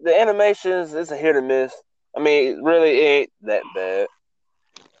 the animations, it's a hit or miss. I mean, it really ain't that bad.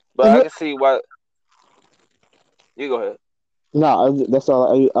 But It's I really, can see why. You go ahead. no, that's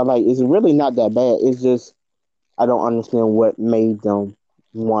all I like. It's really not that bad. It's just I don't understand what made them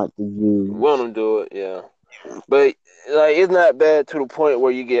want to Want use. them do it, yeah. But like, it's not bad to the point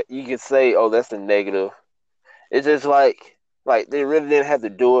where you can say, oh, that's a negative. It's just like they really didn't have to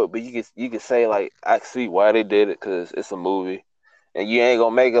do it, but you could say like I see why they did it because it's a movie, and you ain't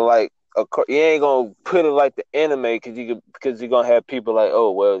gonna make it like you ain't gonna put it like the anime because you're gonna have people like,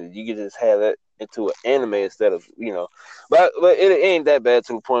 oh well, you can just have that into an anime instead of but it ain't that bad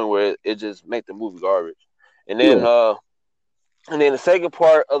to the point where it just make the movie garbage. And then Yeah, uh and then the second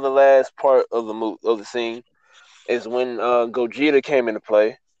part of the last part of the scene is when Gogeta came into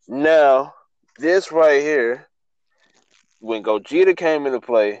play. Now this right here, when Gogeta came into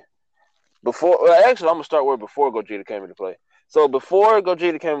play, actually I'm gonna start where before Gogeta came into play. So before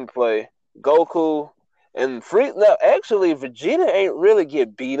Gogeta came into play, Goku and Free now actually Vegeta ain't really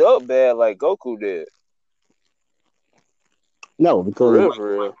get beat up bad like Goku did. no, For because real, like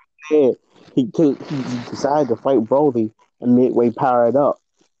for real. he decided to fight Broly and midway powered up,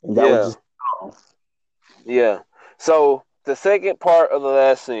 and that was Yeah, just yeah. So the second part of the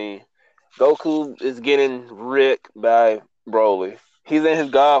last scene, Goku is getting wrecked by Broly. He's in his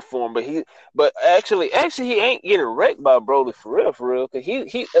God form, but actually he ain't getting wrecked by Broly for real, cause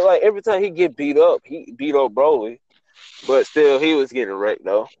he like every time he get beat up, he beat up Broly, but still he was getting wrecked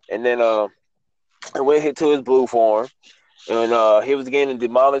though. And then I went hit to his blue form, and he was getting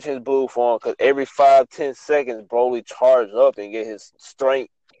demolished his blue form because every 5-10 seconds Broly charged up and get his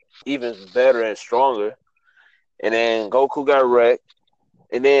strength even better and stronger. And then Goku got wrecked.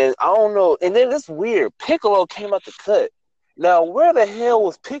 And then I don't know. And then it's weird. Piccolo came out the cut. Now where the hell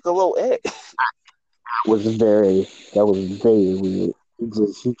was Piccolo at? that was very weird. He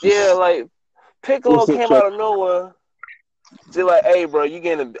Yeah, just like Piccolo instant came trans. out of nowhere. Just like, hey, bro, you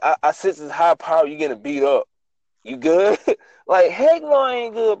getting? I sense this high power. You getting beat up? You good? Like, heck no, I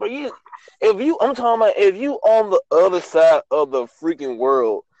ain't good, bro. I'm talking about if you on the other side of the freaking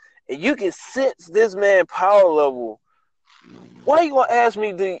world and you can sense this man power level. Why you gonna ask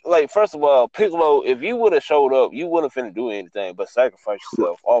me? First of all, Piccolo, if you would have showed up, you wouldn't finna do anything but sacrifice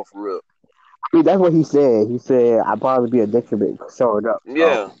yourself. Off real. I mean, that's what he said. He said I'd probably be a detriment showing up.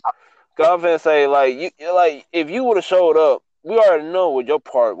 So Yeah. Cause I'm finna say like if you would have showed up, we already know what your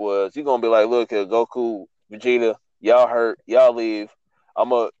part was. You're gonna be like, look here, Goku, Vegeta, y'all hurt, y'all leave. I'm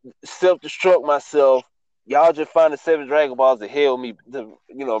gonna self-destruct myself. Y'all just find the 7 Dragon Balls to heal me, to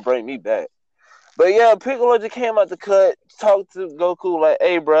bring me back. But yeah, Piccolo just came out the cut, talked to Goku like,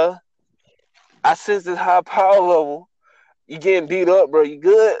 hey, bro, I sense this high power level. You getting beat up, bro. You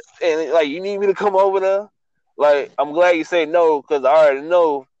good? And like, you need me to come over there? Like, I'm glad you say no, because I already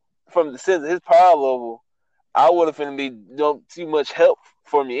know from the sense of his power level, I would have finna be too much help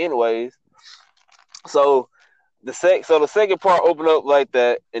for me anyways. So the second part opened up like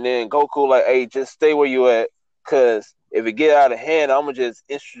that, and then Goku like, hey, just stay where you at, cause if it get out of hand, I'm gonna just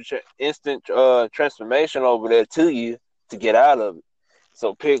instant transformation over there to you to get out of it.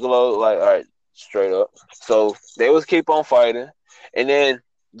 So Piccolo like, all right, straight up. So they was keep on fighting, and then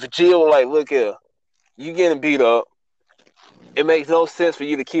Vegeta was like, look here, you getting beat up. It makes no sense for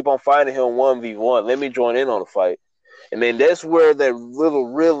you to keep on fighting him 1v1. Let me join in on the fight. And then that's where that little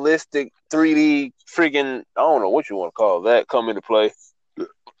realistic 3D freaking, I don't know what you want to call that, come into play.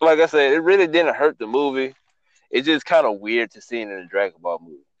 Like I said, it really didn't hurt the movie. It's just kind of weird to see it in a Dragon Ball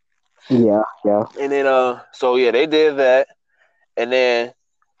movie. Yeah, yeah. And then, so yeah, they did that. And then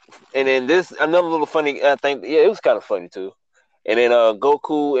this, another little funny, I think, yeah, it was kind of funny too. And then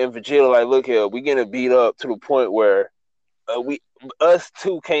Goku and Vegeta like, look here, we getting beat up to the point where us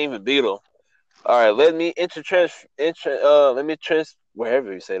two can't even beat them. All right, let me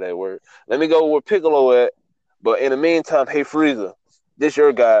wherever you say that word. Let me go where Piccolo at. But in the meantime, hey Frieza, this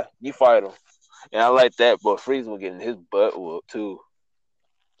your guy. You fight him. And I like that, but Frieza was getting his butt whooped too.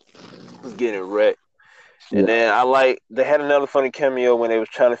 He was getting wrecked. And Yeah. then they had another funny cameo when they was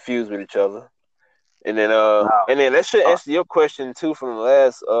trying to fuse with each other. And then that should answer your question too from the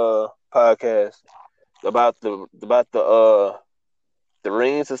last podcast about the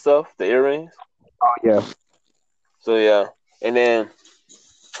rings and stuff, the earrings. Oh yeah. So yeah, and then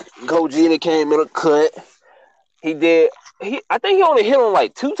Gogeta came in a cut. He did. I think he only hit him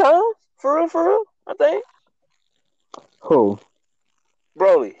like 2 times. For real, for real. I think. Who?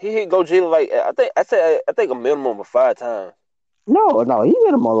 Broly, he hit Gogeta like I think a minimum of 5 times. No, he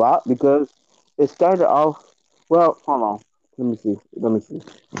hit him a lot because it started off. Well, hold on. Let me see.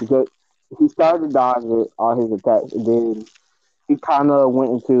 Because he started dodging all his attacks, and then he kind of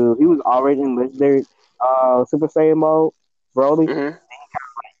went into. He was already in legendary Super Saiyan mode, Broly. Mm-hmm.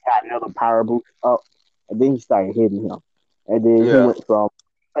 Got another power boost up, and then he started hitting him, and then he Yeah. went from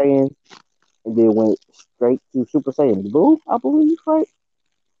Saiyan, and then went straight to Super Saiyan Blue, I believe, right?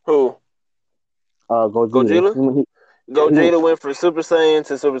 Who? Gogeta. Gogeta. He went, Gogeta went from Super Saiyan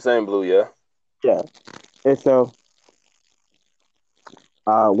to Super Saiyan Blue. Yeah. yeah. And so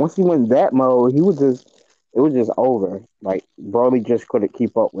once he went that mode, it was just over. Like Broly just couldn't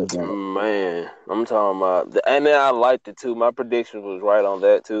keep up with him. Man, I'm talking about, and then I liked it too. My prediction was right on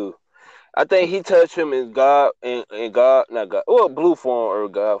that too. I think he touched him in God in God, not God, well, blue form or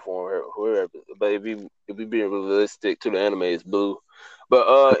God form, or whoever. But if we being realistic to the anime, it's blue.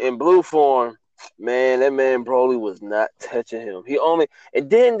 But in blue form, man, that man Broly was not touching him. He only, and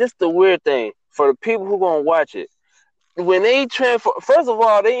then this the weird thing for the people who gonna watch it. When they transform, first of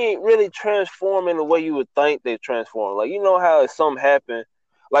all, they ain't really transforming the way you would think they transform. Like, you know how if something happened,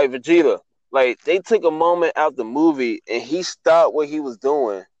 like Vegeta, like they took a moment out the movie and he stopped what he was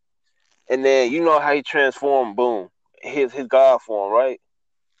doing, and then you know how he transformed, boom, his God form, right?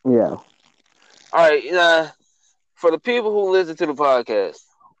 Yeah. All right, for the people who listen to the podcast,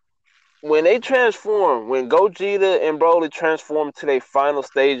 when they transform, when Gogeta and Broly transform to their final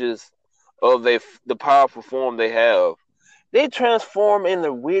stages of the powerful form they have, they transform in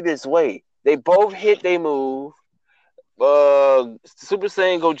the weirdest way. They both hit their move. Super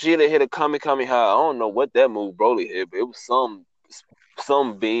Saiyan Gogeta hit a Kami Kami High. I don't know what that move Broly hit, but it was some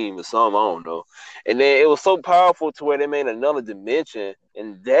beam or something, I don't know. And then it was so powerful to where they made another dimension,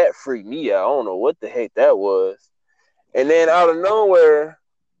 and that freaked me out. I don't know what the heck that was. And then out of nowhere,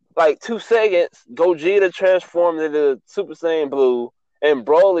 like 2 seconds, Gogeta transformed into Super Saiyan Blue, and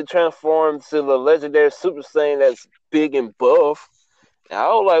Broly transformed to the legendary Super Saiyan that's big and buff. And I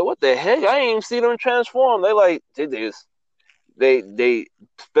was like, what the heck? I didn't even see them transform. They like did this. They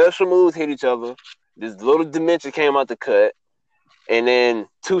special moves hit each other. This little dimension came out the cut. And then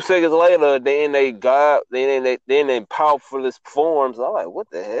 2 seconds later, then they powerfulest forms. I'm like, what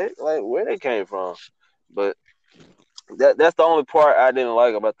the heck? Like, where they came from? But that's the only part I didn't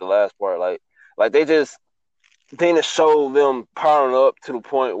like about the last part. Like they just didn't show them powering up to the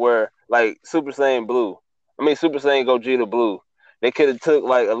point where like Super Saiyan Blue. I mean Super Saiyan Gogeta Blue. They could have took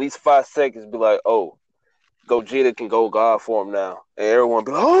like at least 5 seconds to be like, oh, Gogeta can go God form now, and everyone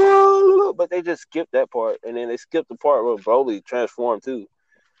be like, oh, but they just skipped that part, and then they skipped the part where Broly transformed too,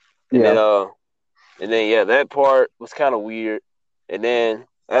 and Yeah. then yeah, that part was kind of weird, and then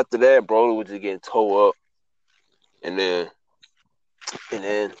after that, Broly was just getting towed up, and then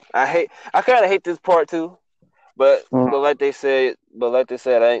I kind of hate this part too, but Mm. like they said,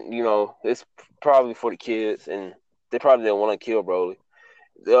 it's probably for the kids, and they probably didn't want to kill Broly.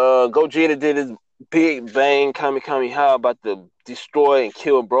 Gogeta did his big bang Kamehameha about to destroy and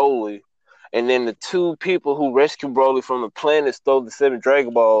kill Broly. And then the two people who rescued Broly from the planet stole the 7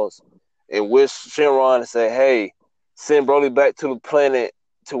 Dragon Balls and wished Shenron and said, hey, send Broly back to the planet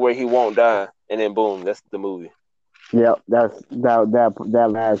to where he won't die. And then boom, that's the movie. Yeah, that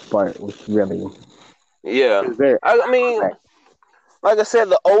last part was really Yeah. it was very I mean, like I said,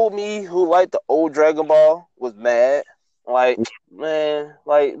 the old me who liked the old Dragon Ball was mad. Like, man,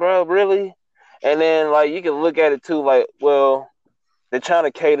 like, bro, really? And then, like, you can look at it too, like, well, they're trying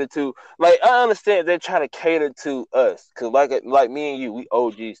to cater to, like, I understand they're trying to cater to us, cause like me and you, we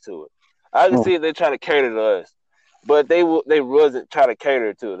OGs to it. I can mm, see they're trying to cater to us, but they wasn't trying to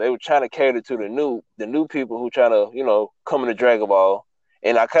cater to it. They were trying to cater to the new people who trying to come into Dragon Ball.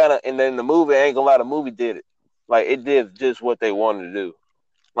 And and then the movie, I ain't gonna lie, the movie did it. Like it did just what they wanted to do.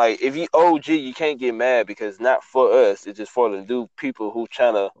 Like if you OG, you can't get mad because it's not for us. It's just for the new people who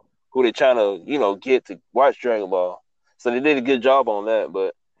they trying to get to watch Dragon Ball. So they did a good job on that.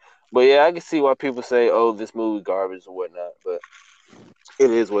 But yeah, I can see why people say, "Oh, this movie garbage" or whatnot. But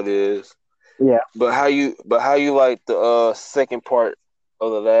it is what it is. yeah. But how you like the second part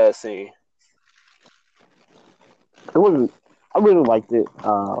of the last scene? It wasn't. I really liked it.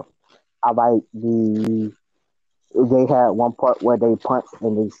 I like they had one part where they punched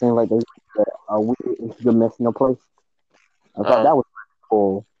and they seemed like they a weird interdimensional place. I thought Uh, that was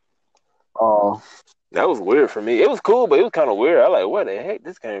cool. Uh, that was weird for me. It was cool, but it was kind of weird. I like where the heck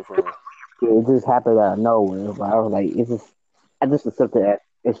this came from. it just happened out of nowhere. But I was like, it's just I just accepted that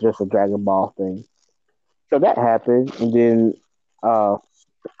it's just a Dragon Ball thing. So that happened, and then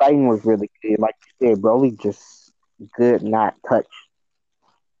the fighting was really good. Like you said, Broly just could not touch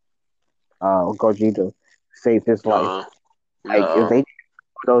Gogeta, saved his life. Uh, Like if no. they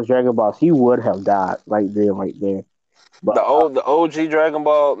those Dragon Balls, he would have died right there. But The OG Dragon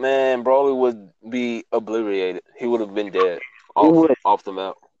Ball, man, Broly would be obliterated. He would have been dead he off would. off the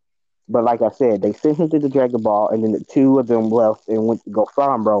map. But like I said, they sent him to the Dragon Ball, and then the two of them left and went to go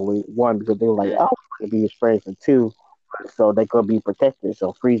find Broly. One because they were like, Mm, "Oh, to be his friends," and two, so they could be protected,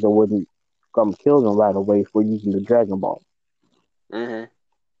 so Frieza wouldn't come kill them right away for using the Dragon Ball. mm-hmm.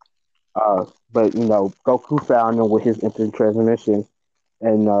 But Goku found him with his instant transmission,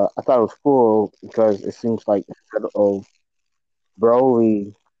 and I thought it was cool because it seems like instead of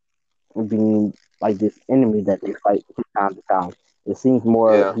Broly being like this enemy that they fight from time to time, it seems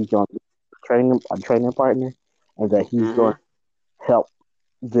more Yeah. he's going to train a training partner, and that he's going Mm-hmm. to help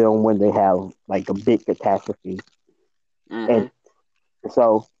them when they have like a big catastrophe. And Mm-hmm.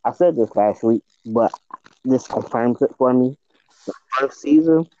 so I said this last week, but this confirms it for me. First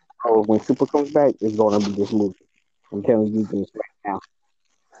season, or when Super comes back, is going to be this movie. I'm telling you this right now.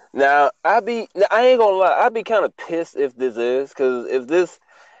 Now, I ain't gonna lie, I'd be kind of pissed if this is, because if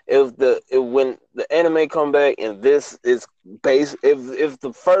when the anime come back and this is based, if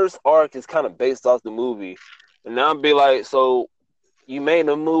the first arc is kind of based off the movie, and I'd be like, so you made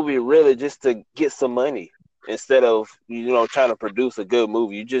a movie really just to get some money instead of trying to produce a good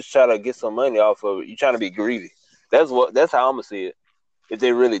movie. You just try to get some money off of it. You trying to be greedy. That's how I'm gonna see it if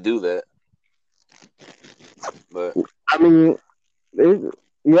they really do that. But I mean,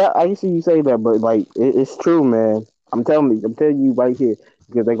 yeah, I see you say that, but like, it's true, man. I'm telling you right here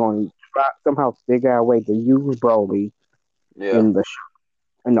because they're going to try somehow figure out a way to use Broly yeah, in the show,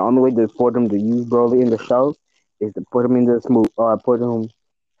 and the only way for them to use Broly in the show is to put him in this movie or put him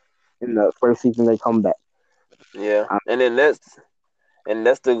in the first season they come back. yeah, I, and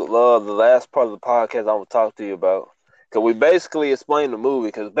that's the last part of the podcast I'm gonna talk to you about. Because we basically explain the movie.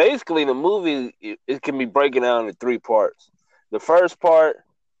 Because basically the movie it can be broken down into 3 parts. The first part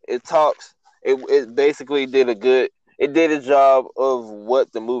it talks. It basically It did a job of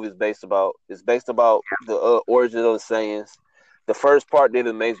what the movie is based about. It's based about the origin of the Saiyans. The first part did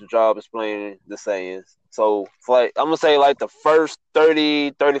an amazing job explaining the Saiyans. So, for like, I'm gonna say like the first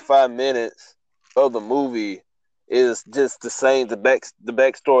 30-35 minutes of the movie is just the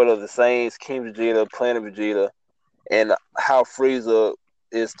backstory of the Saiyans, King Vegeta, Planet Vegeta, and how Frieza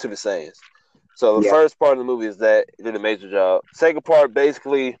is to the Saiyans. So the yeah, first part of the movie is that it did a major job. Second part,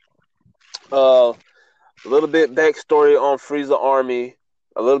 basically, a little bit backstory on Frieza army,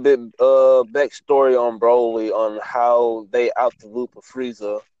 a little bit backstory on Broly on how they out the loop of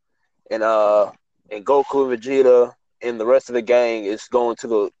Frieza and Goku and Vegeta and the rest of the gang is going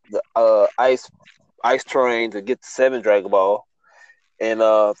to the ice terrain to get the seven Dragon Ball. And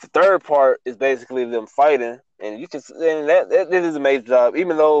the third part is basically them fighting, and you can and that is a major job.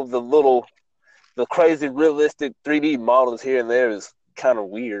 Even though the crazy realistic 3D models here and there is kind of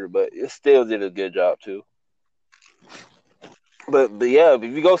weird, but it still did a good job too. But yeah, if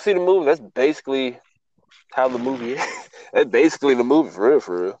you go see the movie, that's basically how the movie is. That's basically the movie for real,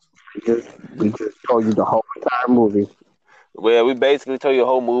 for real. We just told you the whole entire movie. Well, we basically tell you a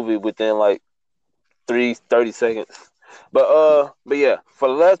whole movie within like 30 seconds. But yeah, for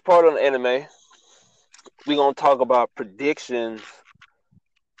the last part on the anime, we're gonna talk about predictions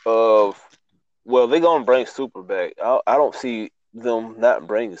of well, they're gonna bring Super back. I don't see them not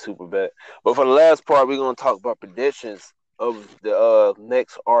bringing Super back. But for the last part, we're gonna talk about predictions of the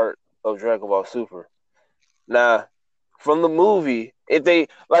next art of Dragon Ball Super. Now, from the movie, if they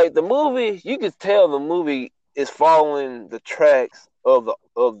like the movie, you can tell the movie is following the tracks of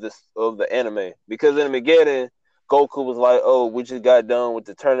the anime because in the beginning, Goku was like, "Oh, we just got done with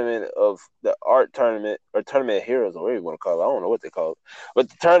the tournament of the art tournament or tournament of heroes or whatever you want to call it. I don't know what they call it, but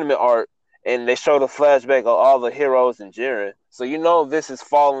the tournament art." And they showed a flashback of all the heroes in Jiren, so you know this is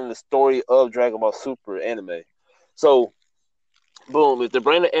following the story of Dragon Ball Super anime. So, boom! If they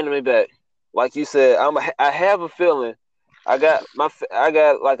bring the anime back, like you said, I have a feeling I got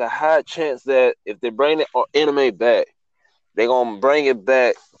like a high chance that if they bring the anime back, they're gonna bring it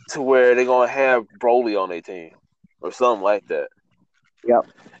back to where they're gonna have Broly on their team or something like that. Yep.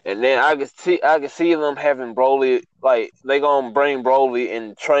 And then I can see them having Broly like they gonna bring Broly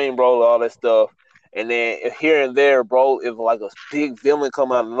and train Broly all that stuff. And then here and there, Broly if like a big villain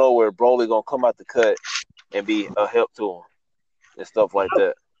come out of nowhere, Broly gonna come out the cut and be a help to him and stuff like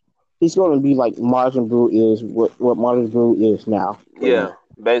that. He's going to be like Margin Brew is what Margin Brew is now, pretty much.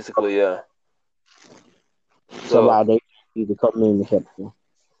 Yeah, basically, yeah. So Somebody they need to come in and help them.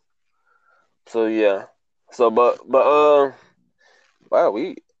 yeah. So wow,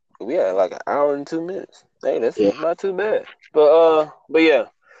 we had like an hour and 2 minutes. Hey, that's Yeah. not too bad. But yeah.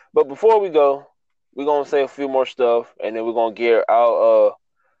 But before we go, we're gonna say a few more stuff, and then we're gonna get our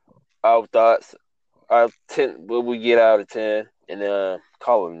thoughts, our 10, what we get out of 10, and then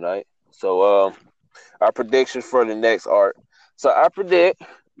call it a night. So our predictions for the next arc. So I predict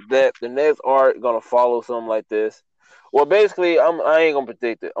that the next arc gonna follow something like this. Well, basically, I ain't gonna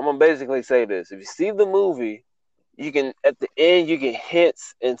predict it. I'm gonna basically say this: if you see the movie, you can at the end you can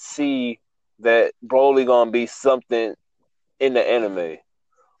hints and see that Broly gonna be something in the anime.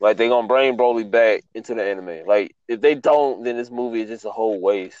 Like they gonna bring Broly back into the anime. Like if they don't, then this movie is just a whole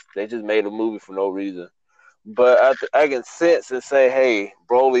waste. They just made a movie for no reason. But I can sense and say, hey,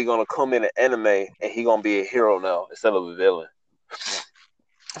 Broly gonna come in an anime and he gonna be a hero now instead of a villain.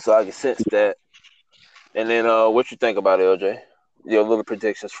 So I can sense that. And then what you think about it, LJ? Your little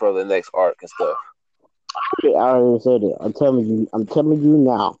predictions for the next arc and stuff. I already said it. I'm telling you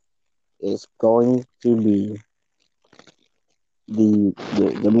now. It's going to be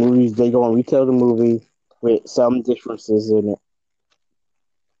the movies. They going to retell the movie with some differences in it.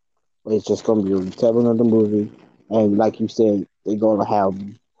 It's just going to be a retelling of the movie, and like you said, they're going to have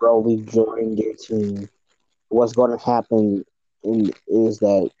Broly join their team. What's going to happen is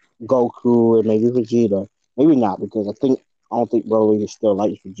that Goku and maybe Vegeta, maybe not because I don't think Broly is still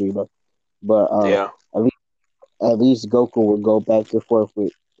like Vegeta, but Yeah, at least Goku will go back and forth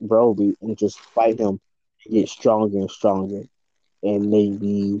with Broly and just fight him and get stronger and stronger. And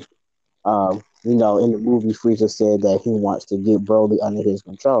maybe, in the movie, Frieza said that he wants to get Broly under his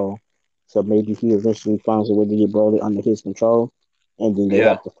control. So maybe he eventually finds a way to get Broly under his control, and then they yeah,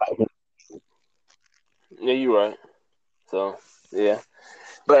 have to fight him. yeah. You're right. So yeah,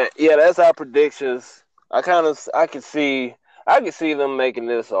 but yeah, that's our predictions. I can see them making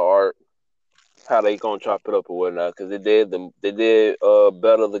this a art how they gonna chop it up or whatnot because they did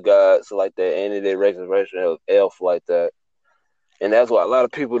Battle of the Gods like that and they did Resurrection of Elf like that. And that's why a lot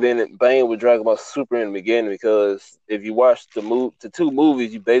of people didn't bang with Dragon Ball Super in the beginning because if you watch the two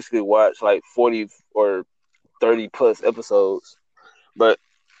movies, you basically watch like 40 or 30 plus episodes. But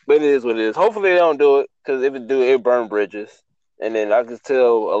it is what it is. Hopefully they don't do it because if it do, it burn bridges. And then I can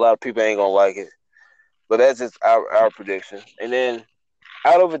tell a lot of people ain't gonna like it. But that's just our prediction. And then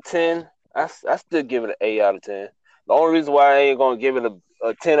out of a 10, I still give it an 8 out of 10. The only reason why I ain't gonna give it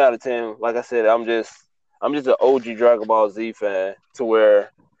a 10 out of 10, like I said, I'm just an OG Dragon Ball Z fan to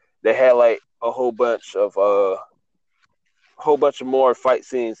where they had like a whole bunch of more fight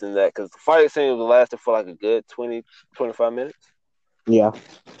scenes than that because the fight scenes lasted for like a good 20, 25 minutes. Yeah.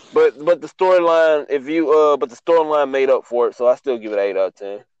 But the storyline, if you but the storyline made up for it, so I still give it 8 out of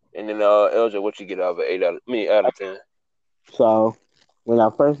 10. And then LJ, what you get out of it? 8 out of 10. So when I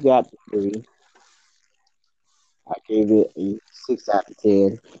first got the movie, I gave it a 6 out of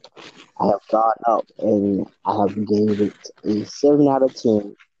 10. I have gone up and I have gave it a 7 out of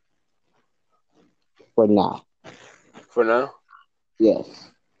 10 for now. For now,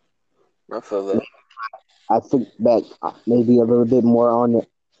 Yes. I feel that. I think back maybe a little bit more on it.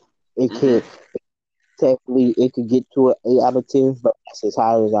 It Hmm. can technically it could get to an 8 out of 10, but that's as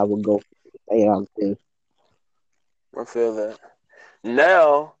high as I would go. 8 out of 10. I feel that.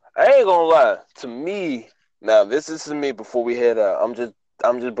 Now, I ain't gonna lie. To me, now this is to me before we head out.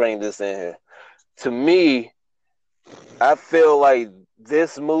 I'm just bringing this in here. To me, I feel like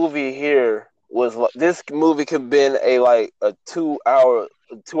this movie here was this movie could have been a like a 2 hour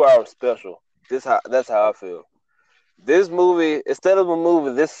special. That's how I feel. This movie, instead of a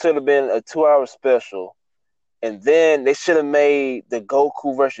movie, this should have been a 2 hour special, and then they should have made the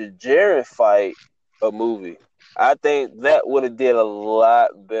Goku versus Jiren fight a movie. I think that would have did a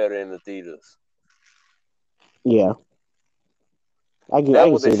lot better in the theaters. Yeah, I That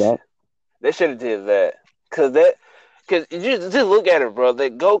can what see that. they should have did that, cause you just look at it, bro.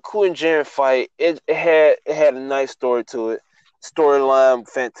 That Goku and Jiren fight, it had a nice story to it, storyline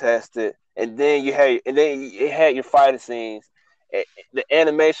fantastic, and then it had your fighting scenes. The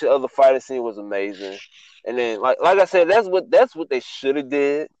animation of the fighting scene was amazing, and then like I said, that's what they should have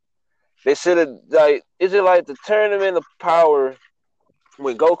did. They should have like is it like the tournament of power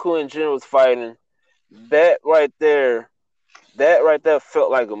when Goku and Jiren was fighting. That right there, that right there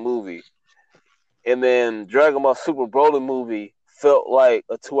felt like a movie. And then Dragon Ball Super Broly movie felt like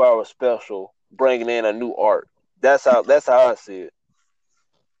a 2 hour special, bringing in a new art. That's how I see it.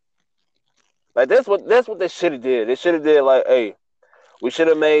 Like that's what they should have did. They should have did like, hey, we should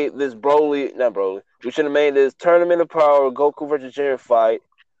have made this Broly, not Broly. We should have made this Tournament of Power Goku versus Jiren fight.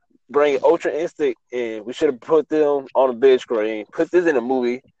 Bring Ultra Instinct in. We should have put them on the big screen. Put this in a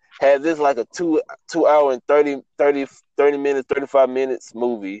movie. Have this like a 2 hour and 30 minutes, 35 minutes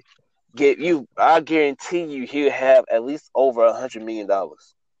movie. I guarantee you he'll have at least over $100 million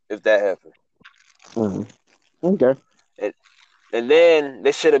if that happened. Mm. Okay. And, and then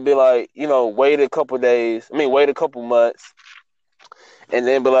they should have been like, wait a couple days. I mean, wait a couple months, and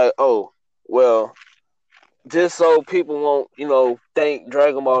then be like, oh, well, just so people won't, think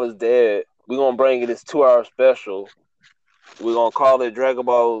Dragon Ball is dead, we're gonna bring it this 2 hour special. We're gonna call it Dragon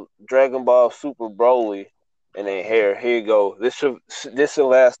Ball Super Broly, and then here you go. This should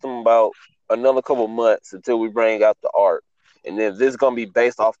last them about another couple months until we bring out the art, and then this is gonna be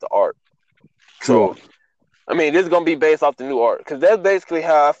based off the art. Yeah. So I mean, this is gonna be based off the new art because that's basically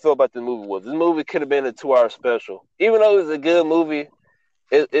how I feel about the movie. This movie could have been a 2 hour special, even though it's a good movie.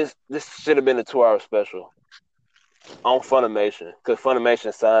 This should have been a 2 hour special on Funimation because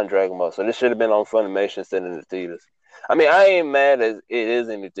Funimation signed Dragon Ball, so this should have been on Funimation instead of the theaters. I mean, I ain't mad as it is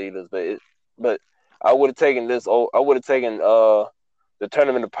in the theaters, but I would have taken this. I would have taken the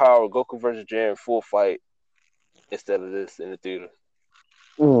Tournament of Power Goku versus Jiren full fight instead of this in the theater.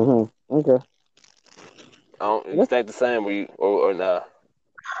 Okay. I don't. You Yeah. think the same, or nah?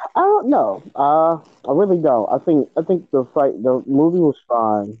 I don't know. I really don't. I think the movie was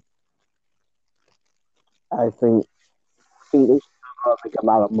fine. I think they should make a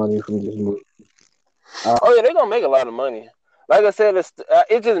lot of money from this movie. Uh, Oh yeah, they're gonna make a lot of money. Like I said, it's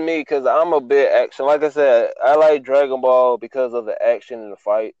just me because I'm a bit action. Like I said, I like Dragon Ball because of the action and the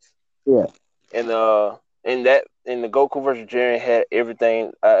fights, yeah. and the Goku versus Jiren had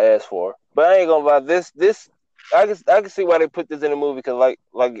everything I asked for. But I ain't gonna lie, this I can see why they put this in the movie because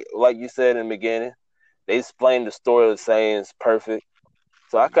like you said in the beginning, they explained the story of the Saiyans perfect.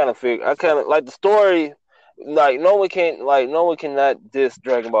 So I kind of like the story. No one cannot diss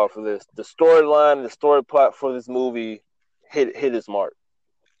Dragon Ball for this. The storyline, the story plot for this movie hit its mark.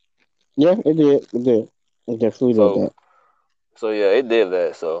 Yeah, it did. It did. It definitely did So that. so yeah, it did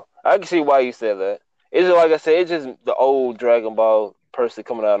that. So I can see why you said that. It's just like I said, it's just the old Dragon Ball person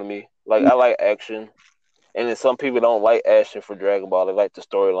coming out of me. Like I like action, and then some people don't like action for Dragon Ball. They like the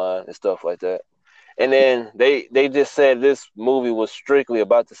storyline and stuff like that. And then they just said this movie was strictly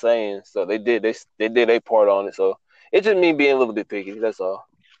about the Saiyans, so they did a part on it. So it's just me being a little bit picky. That's all.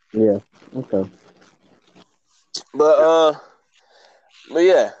 Yeah. Okay. But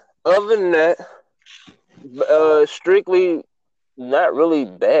yeah. Other than that, strictly not really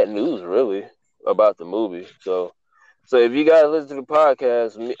bad news really about the movie. So if you guys listen to the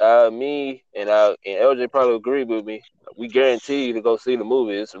podcast, me and LJ probably agree with me. We guarantee you to go see the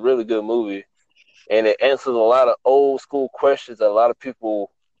movie. It's a really good movie. and it answers a lot of old school questions that a lot of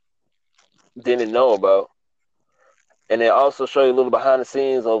people didn't know about. And it also show you a little behind the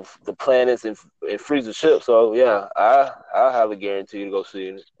scenes of the planets and Frieza ship. So yeah, I highly guarantee you to go see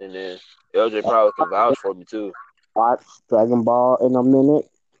it. And then LJ probably can vouch for me too. Watch Dragon Ball in a minute.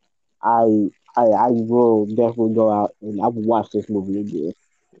 I will definitely go out and I will watch this movie again.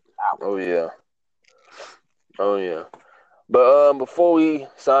 Oh yeah, oh yeah. But before we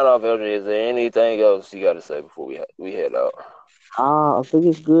sign off, LJ, is there anything else you got to say before we head out? I think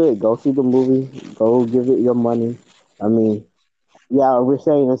it's good. Go see the movie. Go give it your money. I mean, yeah, we're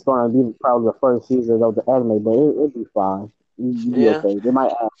saying it's going to be probably the first season of the anime, but it'll be fine. You'll be Yeah. okay. They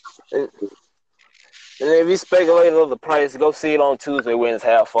might add. And, and if you speculate on the price, go see it on Tuesday when it's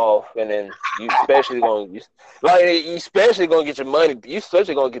half off, and then you especially gonna get your money. You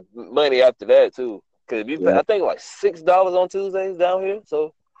especially gonna get money after that too, because you pay, Yeah. I think like $6 on Tuesdays down here.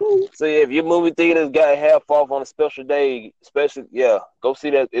 So yeah, if your movie theaters got half off on a special day, especially yeah, go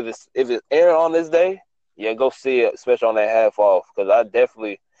see that. If it's airing on this day, yeah, go see it, especially on that half off. Because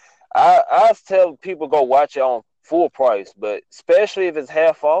I tell people go watch it on full price, but especially if it's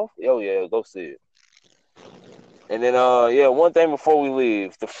half off, yeah, go see it. And then yeah, one thing before we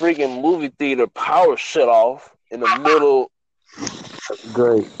leave, the freaking movie theater power shut off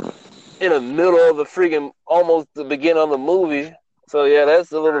Great. in the middle of the freaking almost the beginning of the movie. So yeah,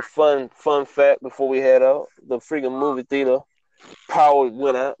 that's a little fun fact before we head out. The freaking movie theater power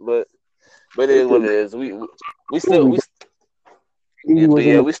went out, but it is what it is. We still Movie. we He yeah, but was in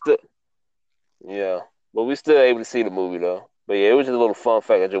yeah the. we still yeah, but we still able to see the movie though. But yeah, it was just a little fun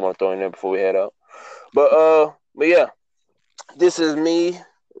fact I just want to throw in there before we head out. But yeah, this is me.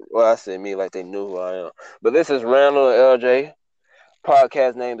 Well, I said me like they knew who I am. But this is Randall and LJ.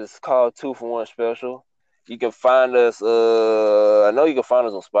 Podcast name is called 2 for 1 Special. You can find us. I know you can find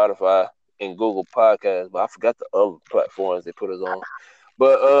us on Spotify and Google Podcasts, but I forgot the other platforms they put us on.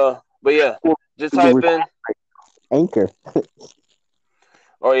 But yeah, just type in. Anchor.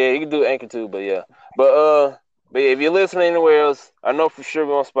 Oh yeah, you can do Anchor too. But yeah, but yeah, if you're listening anywhere else, I know for sure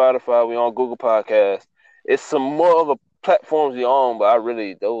we're on Spotify. We're on Google Podcasts. It's some more of the platforms you're on, but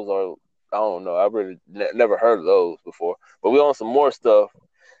those are I don't know. I really never heard of those before. But we on some more stuff.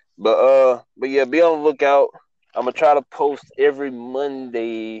 But yeah, be on the lookout. I'm gonna try to post every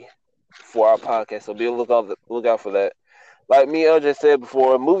Monday for our podcast, so be on the lookout for that. Like me, LJ said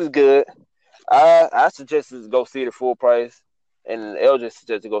before, movie's good. I suggested to go see it at full price, and LJ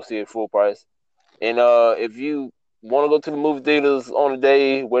suggested to go see it at full price. And if you want to go to the movie theaters on a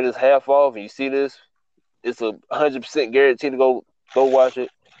day where it's half off, and you see this, it's 100% guaranteed to go watch it.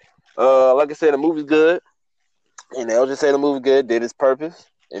 Like I said, the movie's good, and LJ said the movie good, did its purpose,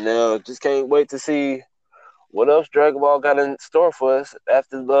 and just can't wait to see what else Dragon Ball got in store for us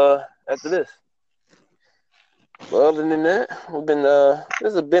after this. But other than that, we've been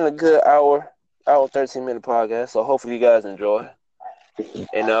this has been a good hour 13-minute podcast. So hopefully you guys enjoy.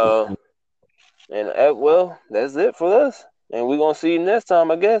 And well, that's it for us. And we're gonna see you next time,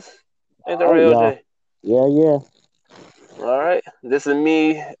 I guess. Ain't that All right, right, y'all. LJ? Yeah. All right. This is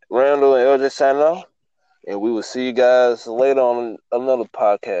me, Randall, and LJ signing off. And we will see you guys later on another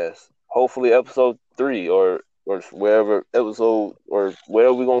podcast. Hopefully episode 3 or wherever episode or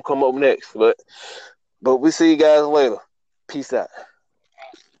wherever we're gonna come up next. But we see you guys later. Peace out.